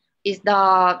 Is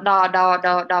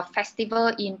the festival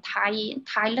in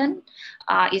Thailand,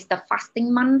 is the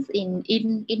fasting month in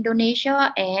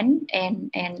Indonesia and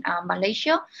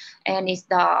Malaysia, and is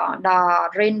the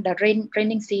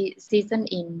raining season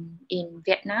in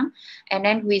Vietnam. And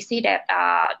then we see that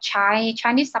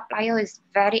Chinese supplier is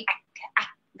very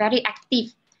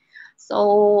active.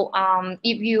 So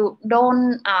if you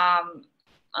don't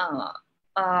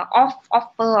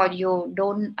offer, or you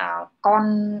don't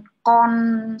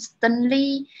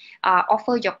constantly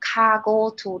offer your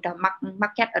cargo to the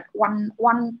market at one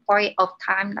point of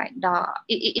time, like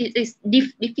it is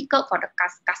difficult for the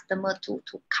customer to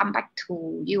come back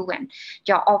to you when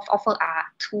your offer are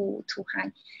too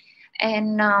high.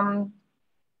 And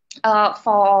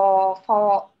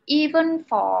for even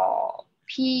for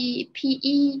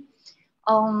PE,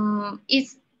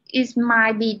 it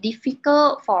might be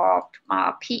difficult for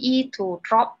PE to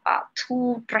drop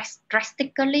too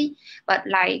drastically, but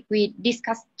like we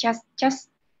discussed just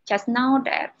now,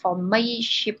 that for May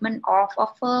shipment of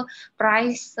offer,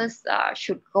 prices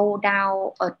should go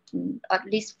down at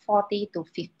least 40 to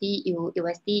 50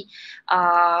 USD.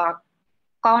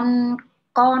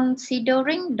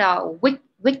 Considering the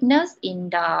weakness in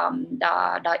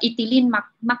the ethylene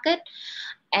market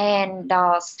and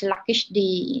the sluggish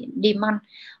demand.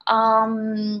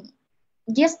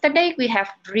 Yesterday, we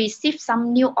have received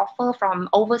some new offer from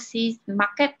overseas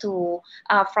market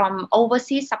from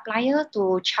overseas supplier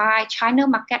to China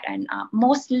market, and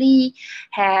mostly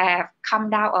have come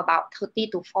down about 30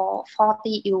 to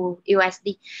 40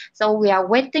 USD. So we are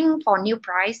waiting for new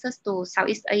prices to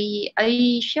Southeast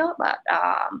Asia, but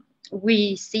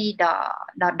we see the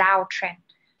downtrend.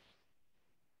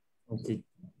 Okay.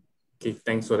 Okay,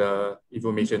 thanks for the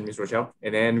information, Ms. Rochelle.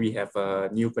 And then we have a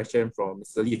new question from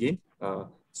Mr. Lee again.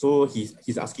 So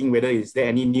he's asking whether is there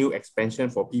any new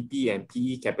expansion for PP and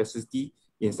PE capacity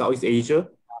in Southeast Asia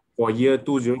for year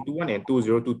 2021 and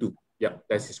 2022? Yeah,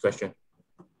 that's his question.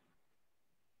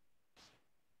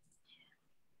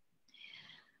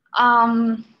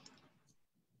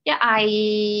 Yeah,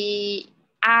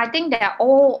 I think there are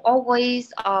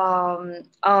always a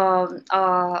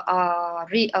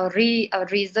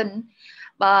reason,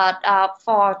 but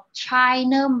for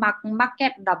China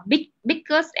market, the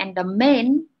biggest and the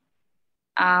main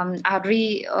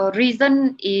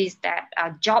reason is that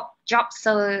job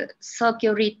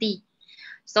security.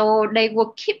 So they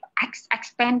will keep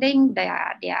expanding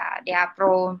their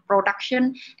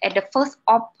production, and the first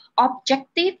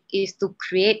objective is to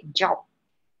create job.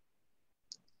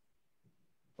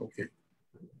 Okay.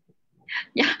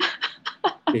 Yeah.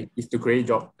 Okay, is to create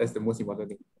job. That's the most important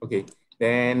thing. Okay.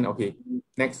 Then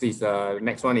next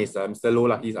one is Mr.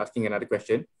 Lola. He's asking another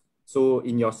question. So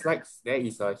in your slides, there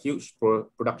is a huge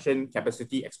production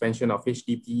capacity expansion of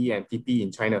HDPE and PP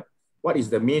in China. What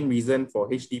is the main reason for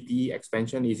HDPE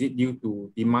expansion? Is it due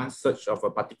to demand surge of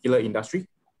a particular industry?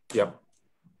 Yeah.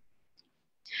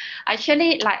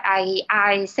 Actually, like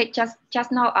I said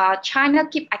just now, China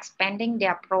keep expanding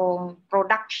their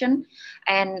production,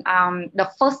 and the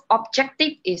first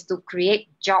objective is to create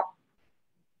job.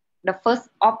 The first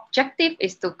objective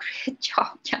is to create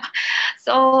job. Yeah.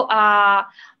 So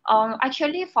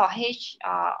actually for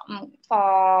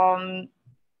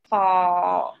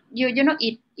you know,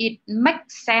 it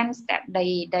makes sense that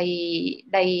they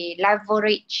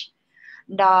leverage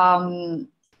the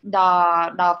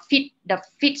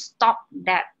feedstock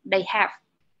that they have.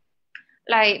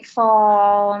 Like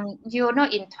for in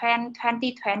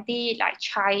 2020, like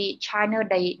China,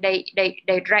 they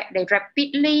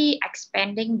rapidly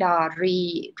expanding the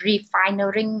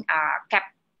refining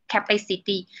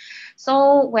capacity.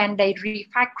 So when they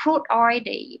refine crude oil,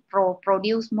 they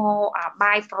produce more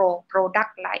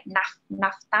byproduct like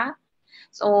naphtha.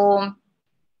 So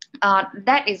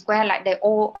that is where like they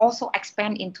also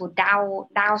expand into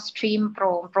downstream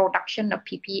production of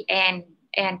PP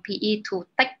and PE to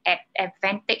take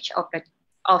advantage of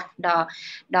the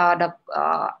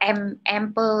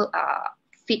ample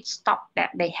feedstock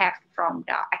that they have from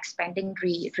the expanding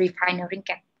refining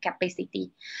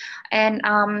capacity. And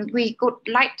we would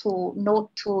like to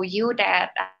note to you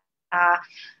that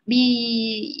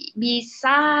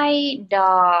beside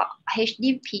the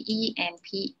HDPE and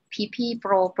PP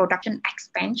production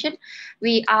expansion,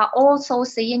 we are also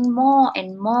seeing more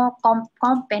and more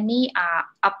companies are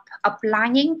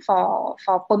applying for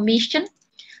permission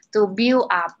to build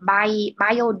a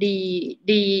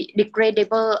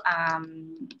biodegradable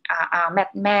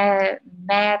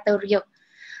material,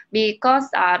 because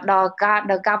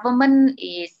the government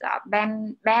is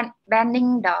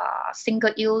banning the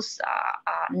single-use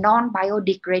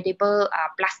non-biodegradable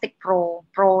plastic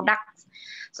products.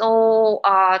 So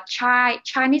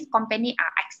Chinese companies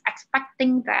are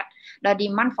expecting that the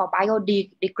demand for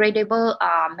biodegradable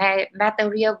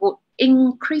material would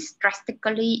increase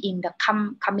drastically in the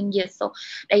coming years. So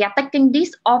they are taking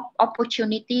this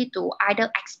opportunity to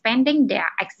either expanding their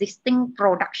existing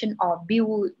production or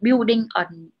building a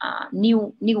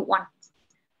new one.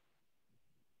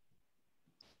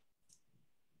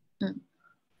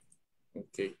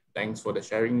 Okay, Thanks for the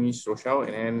sharing, Ms. Rochelle.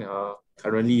 And then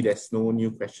currently there's no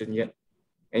new question yet.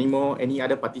 Any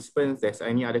other participants? There's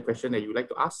any other question that you'd like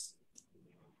to ask?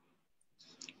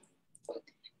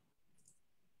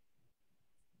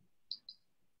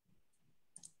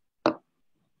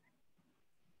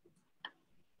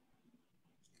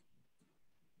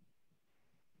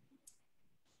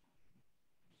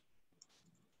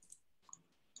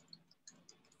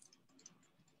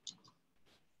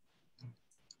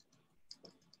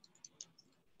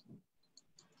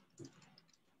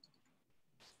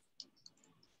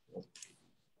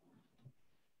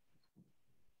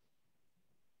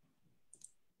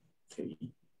 Okay.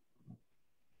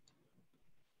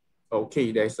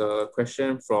 Okay, there's a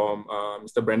question from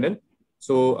Mr. Brandon.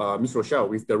 So, Ms. Rochelle,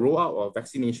 with the rollout of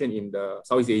vaccination in the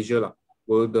Southeast Asia,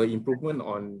 will the improvement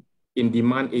in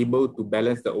demand able to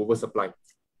balance the oversupply?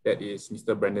 That is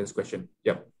Mr. Brandon's question.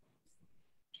 Yep.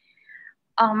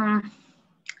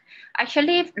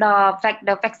 Actually,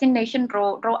 the vaccination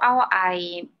rollout,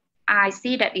 I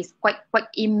see that is quite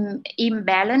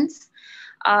imbalanced.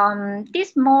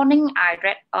 This morning I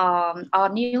read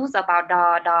news about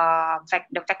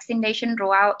the vaccination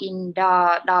rollout in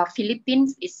the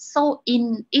Philippines is so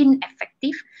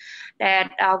ineffective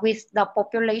that with the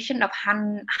population of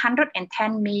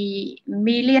 110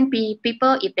 million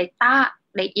people, if they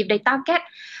target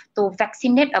to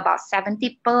vaccinate about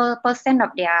 70% of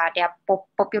their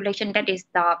population, that is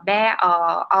the bare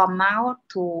amount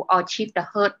to achieve the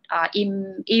herd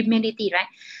immunity, right?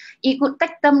 It would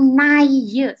take them 9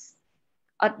 years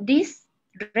at this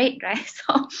rate, right?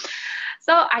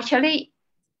 So actually,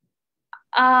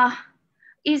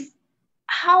 is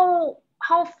how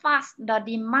fast the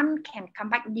demand can come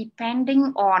back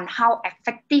depending on how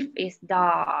effective is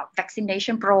the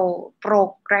vaccination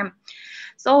program.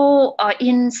 So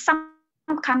in some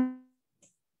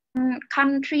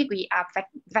country we are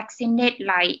vaccinate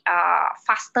like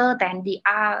faster than the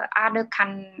other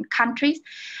countries,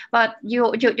 but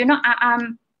you know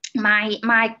my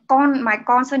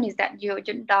concern is that the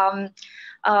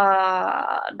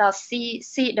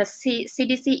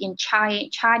CDC in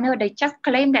China, they just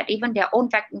claim that even their own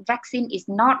vaccine is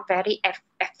not very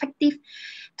effective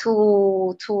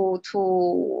to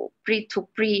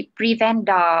prevent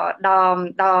the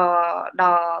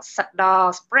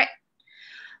spread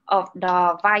of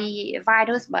the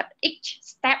virus. But each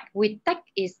step we take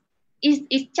is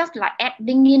just like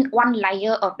adding in one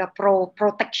layer of the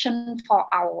protection for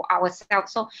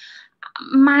ourselves. So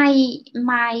my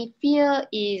fear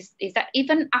is that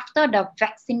even after the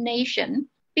vaccination,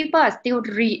 people are still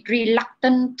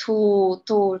reluctant to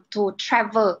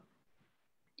travel.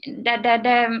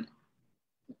 The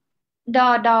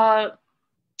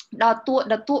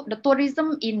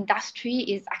tourism industry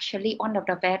is actually one of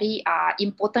the very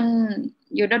important,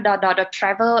 the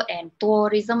travel and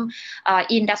tourism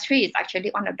industry is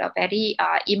actually one of the very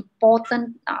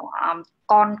important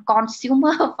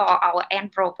consumer for our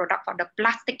end product, for the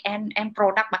plastic end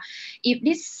product. But if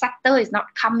this sector is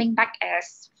not coming back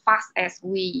as fast as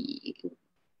we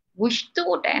wish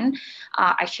to, then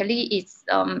actually it's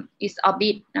a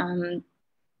bit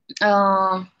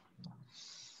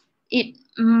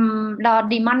the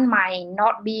demand might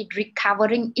not be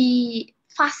recovering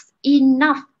fast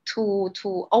enough to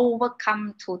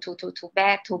overcome to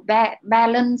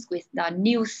balance with the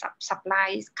new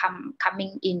supplies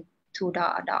coming into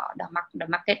the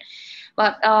market.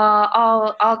 But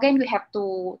again, we have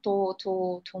to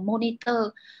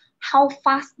monitor how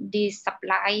fast these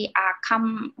supply are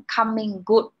coming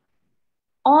good.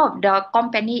 All of the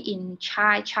company in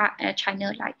China,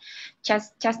 like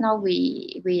just now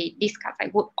we discussed,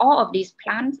 like all of these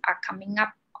plants are coming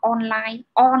up online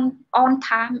on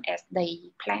time as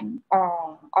they plan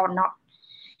or not.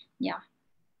 Yeah.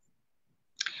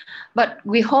 But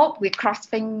we hope, we cross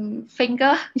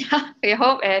finger. Yeah, we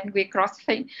hope and we cross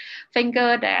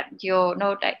finger that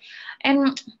that,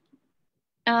 and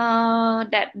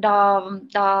that the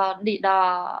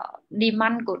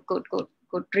demand could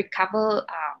recover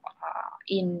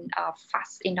in a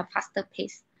faster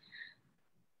pace.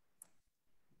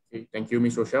 Okay, thank you,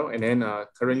 Ms. Rochelle. And then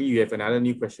currently you have another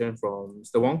new question from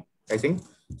Mr. Wong, I think.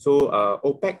 So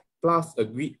OPEC Plus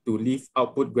agreed to lift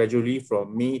output gradually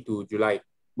from May to July,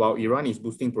 while Iran is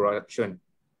boosting production.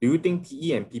 Do you think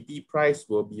PE and PP price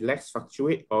will be less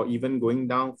fluctuate or even going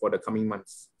down for the coming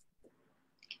months?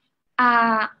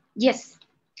 Yes.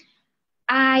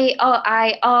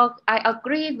 I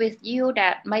agree with you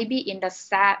that maybe in the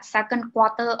second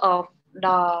quarter of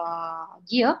the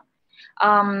year,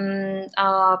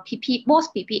 PP,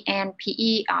 both PP and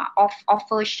PE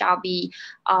offer shall be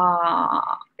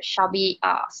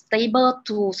stable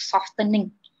to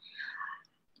softening.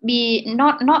 be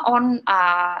not on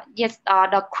yes,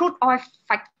 the crude oil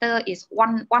factor is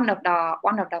one of the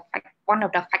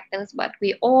factors, but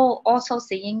we all also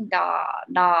seeing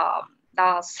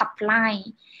the supply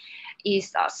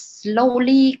is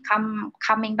slowly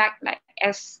coming back. Like,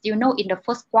 as you know, in the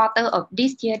first quarter of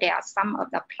this year, there are some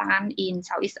of the plants in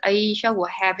Southeast Asia were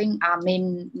having a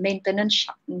maintenance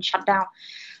shutdown.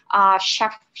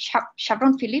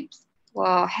 Chevron Phillips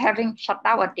were having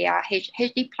shutdown at their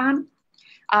HD plant.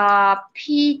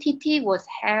 PTT was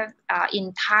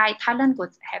in Thailand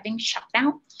was having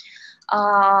shutdown.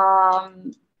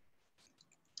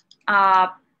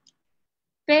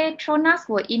 Petronas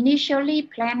were initially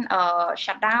planned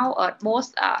shutdown at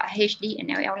both HD and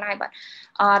LL line, but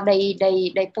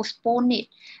they postponed it.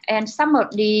 And some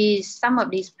of these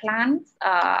plants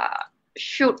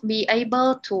should be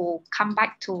able to come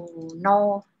back to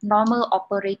normal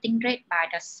operating rate by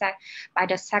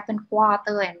the second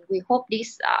quarter, and we hope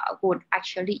this would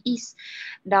actually ease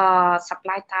the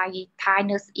supply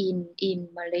tightness in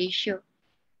Malaysia.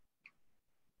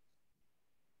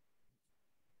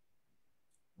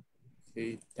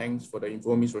 Okay, thanks for the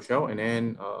info, Ms. Rochelle. And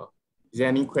then, is there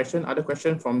any other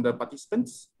question from the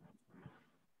participants?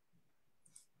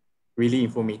 Really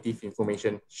informative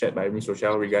information shared by Ms.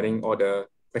 Rochelle regarding all the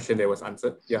question that was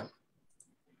answered. Yeah.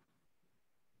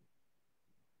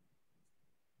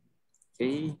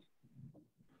 Okay.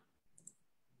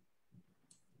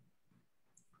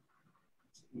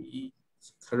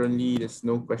 Currently, there's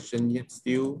no question yet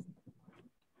still.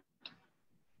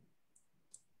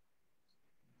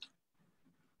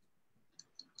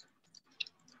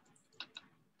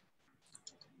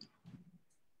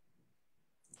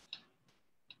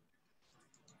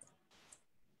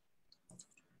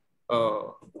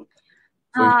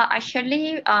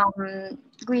 Actually,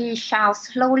 we shall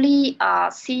slowly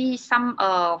see some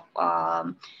of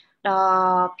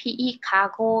the PE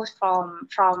cargoes from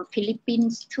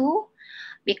Philippines too,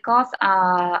 because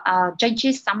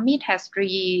J.G. Summit has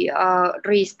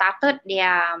restarted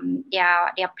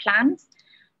their plans.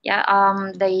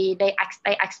 Yeah, they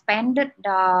expanded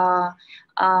the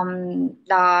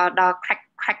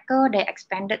cracker. They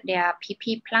expanded their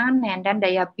PP plant, and then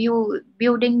they are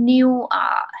building new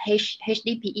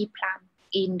HDPE plant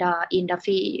in the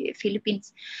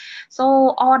Philippines.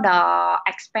 So all the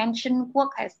expansion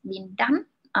work has been done.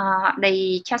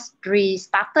 They just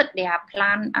restarted their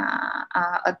plan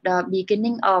at the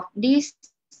beginning of this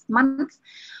month,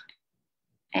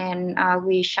 and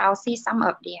we shall see some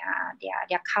of their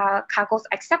cargoes,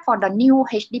 except for the new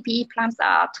HDPE plants,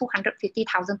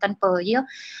 250,000 tons per year.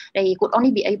 They could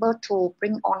only be able to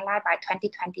bring online by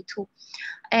 2022.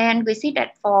 And we see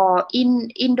that for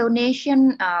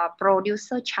Indonesian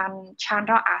producer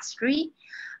Chandra Asri,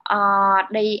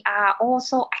 they are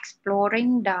also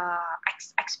exploring the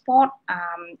export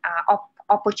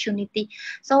opportunity.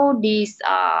 So these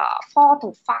 4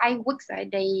 to 5 weeks,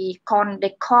 they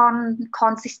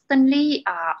consistently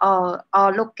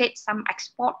allocate some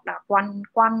export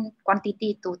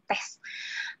quantity to test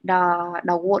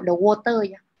the water.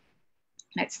 Yeah.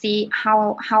 Let's see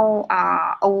how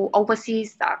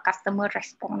overseas customer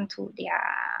respond to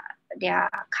their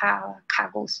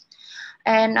cargoes.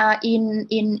 And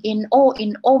in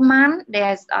Oman,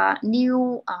 there's a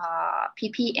new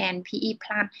PP and PE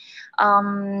plant.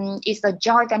 It's a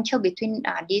joint venture between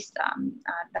this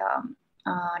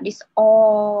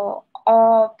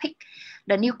𝐷𝐸𝐻.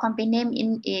 The new company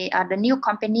name is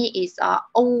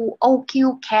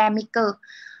𝐷𝐸𝐞𝐜 Chemical.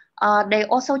 They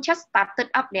also just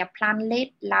started up their plant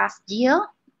late last year,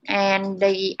 and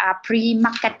they are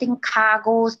pre-marketing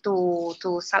cargoes to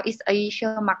Southeast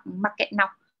Asia market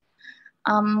now.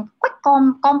 Quite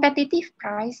competitive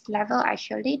price level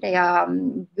actually. They are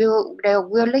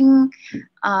willing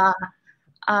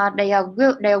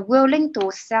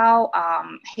to sell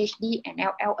HD and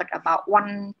LL at about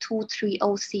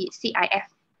 1,230 CIF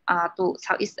to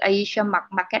Southeast Asia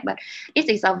market, but this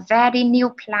is a very new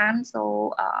plan,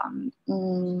 so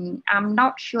I'm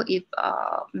not sure if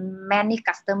many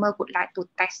customers would like to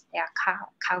test their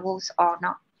cargoes or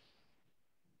not.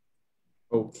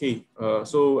 Okay,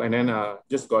 so and then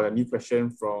just got a new question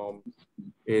from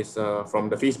the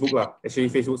Facebook lah. Actually,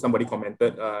 Facebook, somebody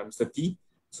commented, Mr. T.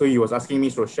 So he was asking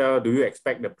Ms. Rochelle, do you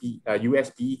expect the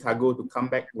US PE cargo to come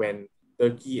back when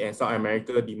Turkey and South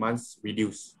America demands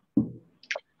reduce?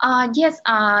 Yes,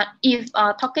 if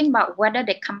talking about whether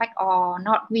they come back or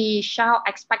not, we shall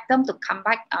expect them to come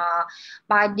back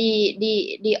by the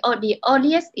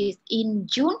earliest is in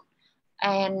June,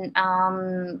 and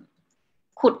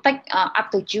could take up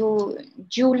to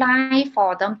July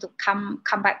for them to come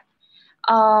back.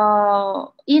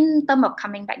 In terms of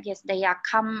coming back, yes, they are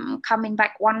coming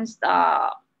back once they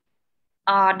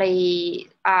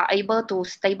are able to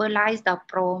stabilize the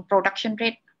production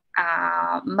rate.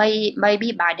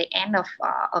 Maybe by the end of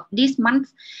this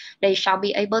month, they shall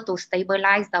be able to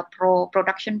stabilize the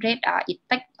production rate. It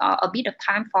takes a bit of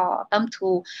time for them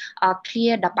to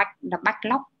clear the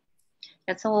backlog.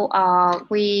 And so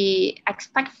we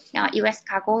expect US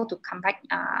cargo to come back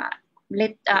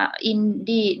in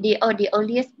the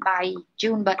earliest by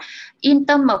June. But in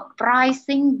terms of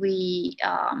pricing, we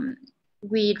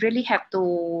really have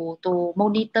to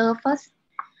monitor first.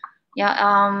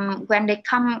 Yeah, when they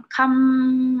come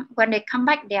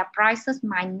back, their prices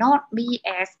might not be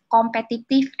as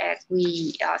competitive as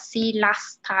we see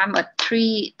last time at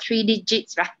three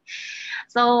digits, right?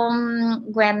 So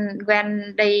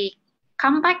when they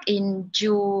come back in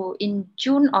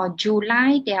June or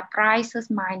July, their prices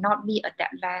might not be at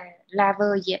that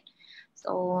level yet.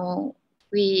 So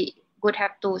we would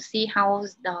have to see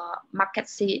how's the market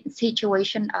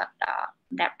situation at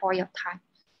that point of time.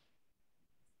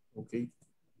 Okay.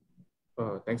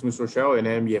 Thanks, Ms. Rochelle. And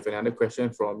then we have another question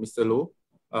from Mr. Low.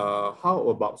 How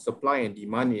about supply and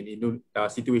demand in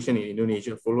situation in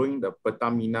Indonesia following the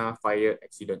Pertamina fire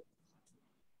accident?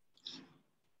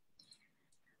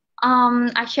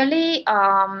 Actually,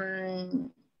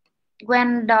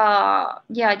 when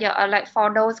like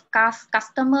for those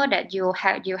customer that you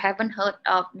haven't heard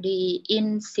of the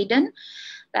incident,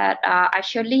 that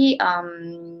actually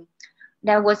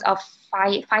there was a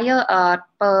fire at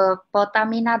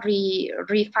Pertamina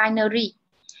refinery,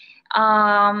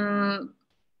 and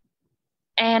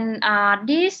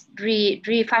this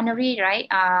refinery, right?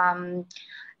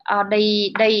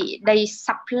 They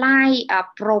supply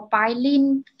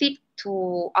propylene feed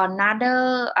to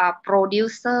another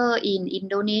producer in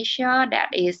Indonesia,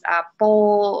 that is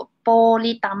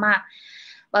Politama.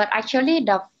 But actually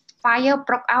the fire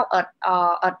broke out at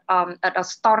a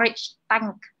storage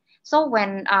tank. So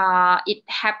when it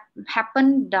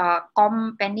happened, the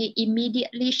company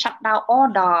immediately shut down all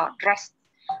the rest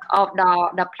of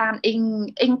the plant,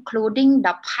 including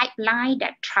the pipeline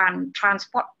that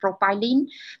transport propylene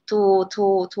to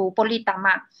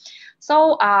Politama.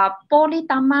 So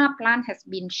Politama plant has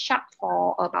been shut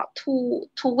for about two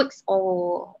weeks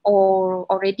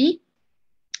already.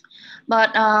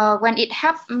 But when it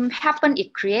happened,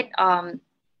 it created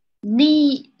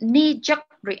knee-jerk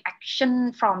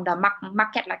reaction from the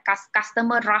market, like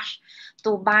customer rush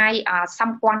to buy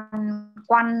some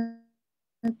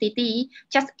quantity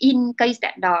just in case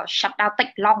that the shutdown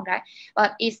take long, right?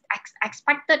 But it's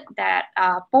expected that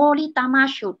Politama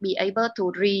should be able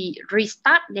to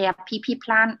restart their PP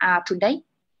plant today,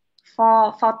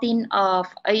 for 14th of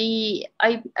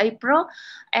April,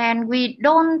 and we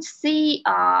don't see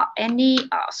any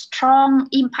strong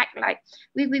impact. Like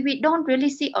we don't really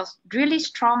see a really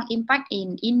strong impact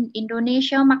in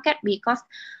Indonesia market, because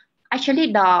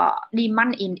actually the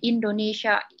demand in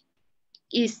Indonesia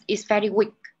is very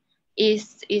weak.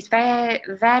 Is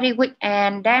very weak.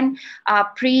 And then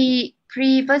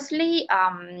previously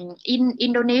in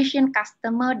Indonesian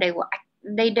customer, they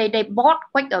bought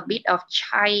quite a bit of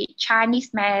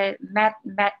Chinese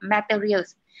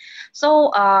materials.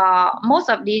 So most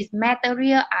of these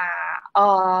materials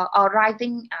are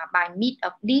arriving by mid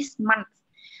of this month.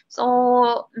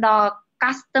 So the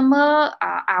customer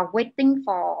are waiting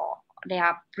for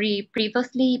their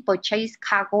previously purchased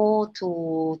cargo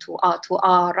to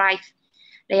arrive.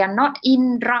 They are not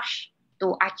in rush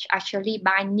to actually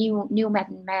buy new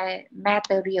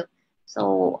material.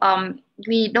 So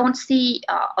we don't see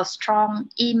a strong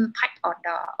impact on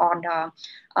the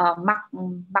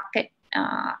market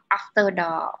after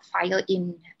the fire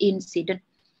incident.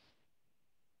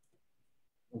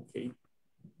 Okay.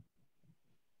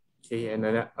 Okay, and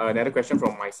another question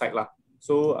from my side lah.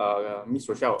 So, Ms.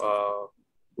 Rochelle,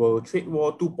 will trade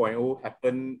war 2.0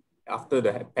 happen after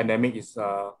the pandemic is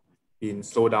been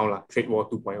slowed down lah? Trade war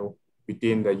 2.0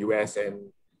 between the US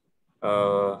and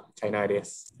China, I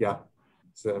guess. Yeah.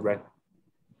 So, right.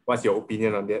 What's your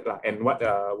opinion on that lah? And what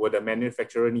would the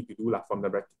manufacturer need to do lah from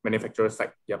the manufacturer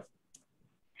side? Yep.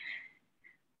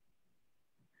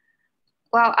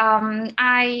 Well,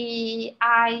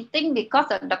 I think because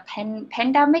of the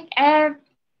pandemic,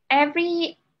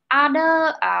 every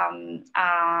other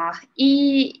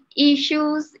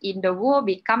issues in the world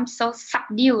become so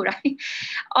subdued, right?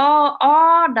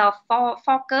 All the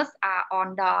focus are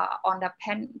on the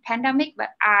pandemic, but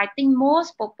I think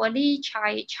most probably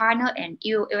China and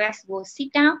US will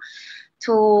sit down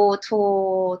to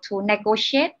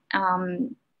negotiate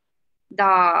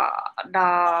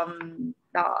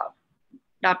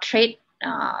the trade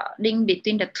link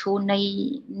between the two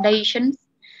nations.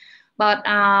 But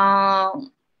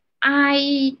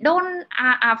I don't,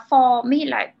 for me,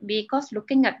 like, because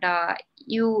looking at the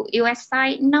US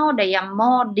side now, they are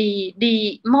more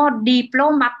more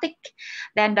diplomatic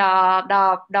than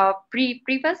the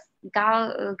previous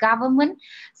government.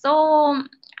 So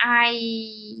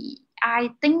I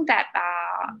think that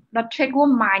the trade war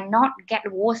might not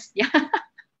get worse. Yeah.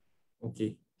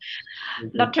 Okay.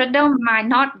 The trade war might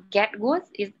not get worse.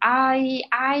 Is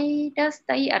I just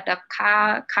stay at the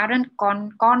current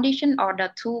condition, or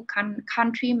the two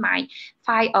country might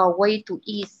find a way to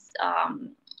ease,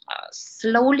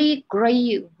 slowly,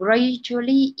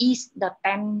 gradually ease the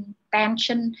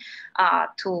tension,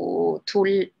 to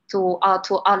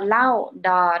allow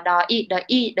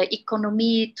the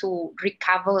economy to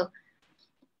recover.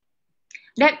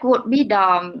 That would be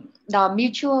the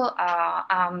mutual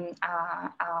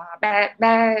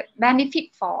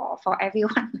benefit for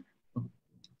everyone.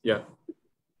 Yeah.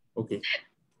 Okay.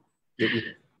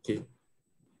 Okay.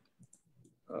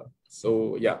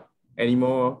 So yeah. Any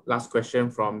more last question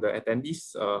from the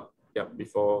attendees? Yeah.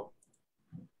 Before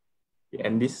we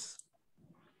end this.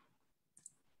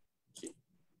 Okay.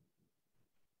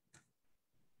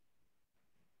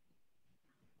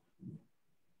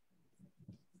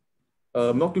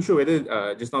 I'm not too sure whether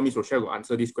just now Ms. Rochelle will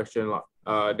answer this question.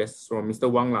 That's from Mr.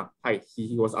 Wang. Hi,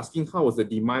 he was asking how was the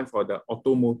demand for the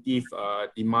automotive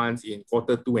demands in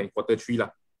Q2 and Q3.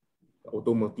 The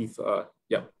automotive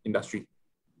industry.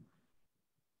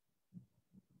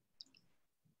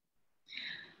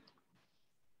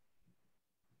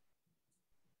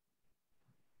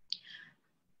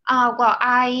 Well,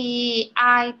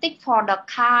 I think for the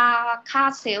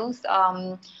car sales,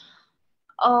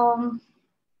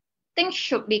 things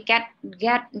should be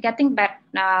getting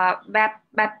better, but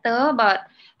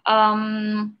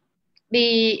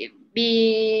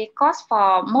because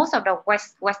for most of the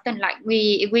Western, like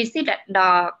we see that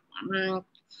the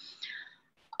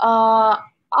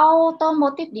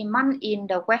automotive demand in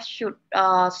the West should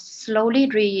slowly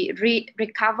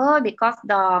recover, because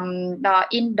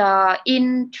the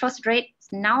interest rates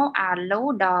now are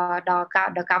low.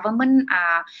 The government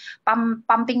are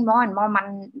pumping more and more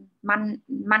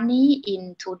money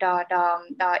into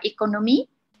the economy.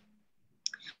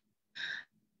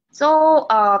 So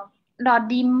the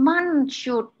demand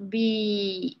should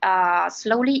be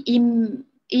slowly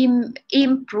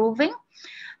improving.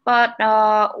 But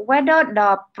whether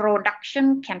the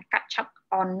production can catch up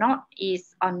or not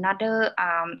is another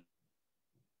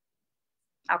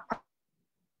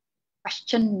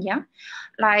question. Yeah,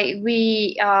 like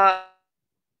we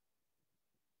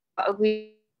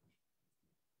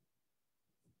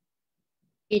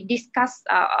discussed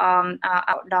the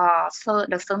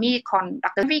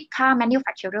semiconductor. Every car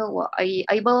manufacturer were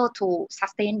able to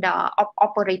sustain the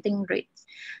operating rates.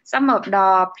 Some of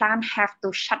the plants have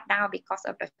to shut down because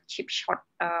of the chip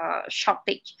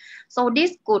shortage. So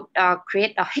this could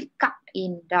create a hiccup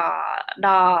in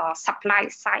the supply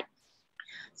side.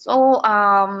 So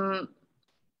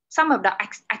some of the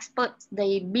experts,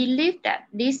 they believe that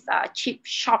this chip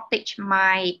shortage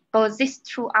might persist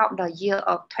throughout the year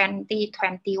of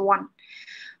 2021.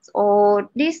 So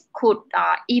this could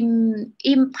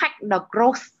impact the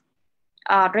growth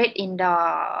rate in the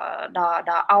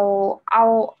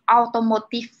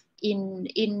automotive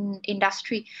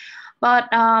industry. But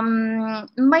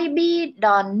maybe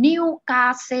the new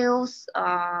car sales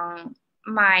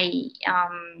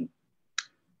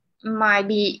might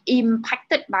be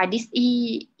impacted by these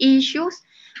issues,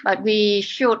 but we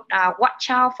should watch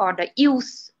out for the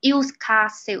used car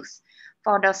sales,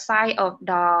 for the side of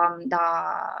the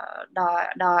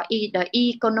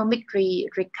economic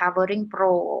recovering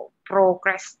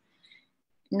progress.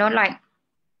 Not like,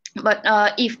 but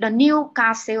if the new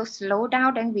car sales slow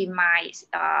down, then we might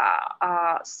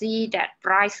see that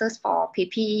prices for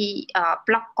PP,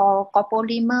 block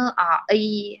copolymer,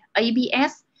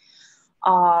 ABS,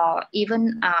 or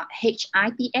even HIPS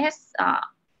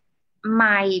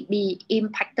might be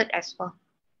impacted as well.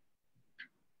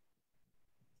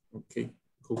 Okay,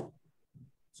 cool.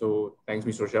 So thanks,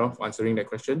 Ms. Rochelle, for answering that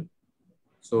question.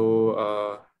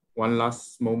 So one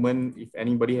last moment, if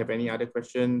anybody have any other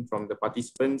question from the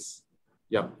participants,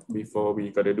 yeah, before we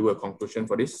gotta do a conclusion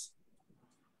for this.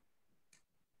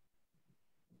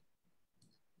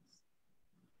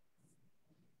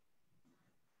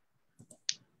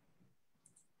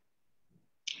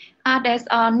 There's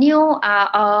a new, there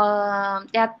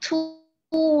are two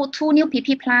two new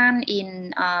PP plant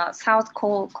in South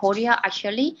Korea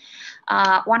actually.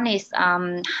 One is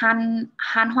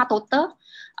Hanwha Total,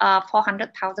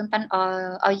 400,000 ton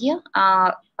a year,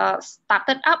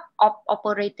 started up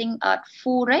operating at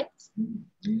full rates.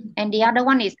 And the other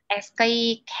one is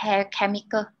SK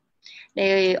Chemical.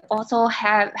 They also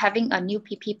having a new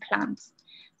PP plant.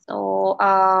 So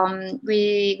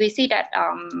we see that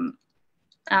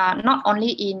not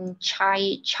only in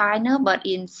China, but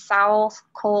in South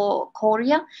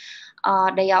Korea,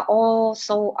 they are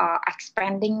also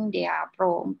expanding their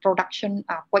production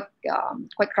quite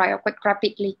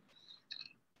rapidly.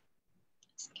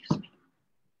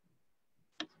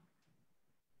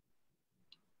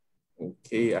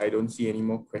 Okay, I don't see any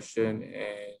more question,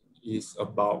 and it's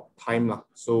about time lah.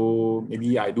 So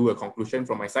maybe I do a conclusion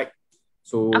from my side.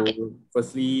 So okay.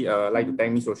 Firstly, I'd like to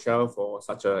thank Ms. Rochelle for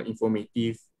such an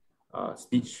informative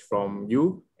speech from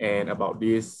you and about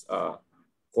this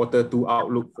Q2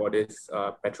 outlook for this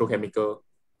petrochemical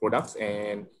products.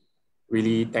 And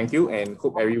really thank you, and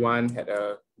hope everyone had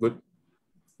a good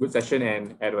session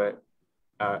and had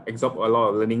absorb a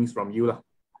lot of learnings from you lah,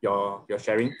 your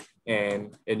sharing,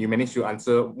 and you managed to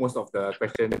answer most of the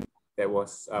questions that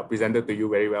was presented to you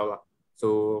very well lah.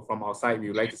 So from our side, we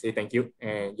would like to say thank you,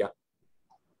 and yeah.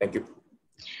 Thank you.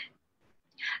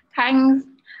 Thanks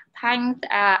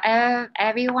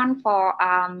everyone for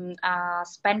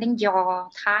spending your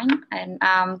time, and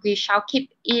we shall keep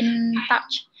in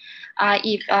touch.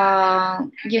 If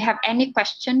you have any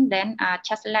question, then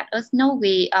just let us know.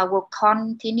 We will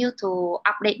continue to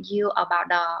update you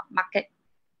about the market.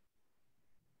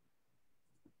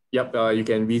 Yep, you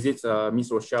can visit Ms.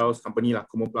 Rochelle's company,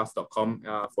 CommoPlast.com,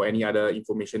 for any other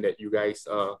information that you guys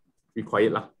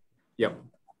require lah. Yep.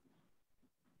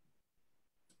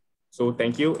 So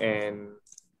thank you, and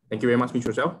thank you very much, Ms.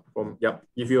 Rochelle.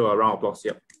 Give you a round of applause.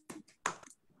 Yep.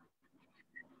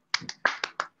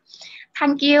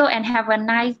 Thank you, and have a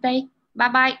nice day.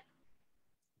 Bye-bye.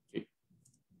 Okay.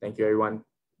 Thank you, everyone.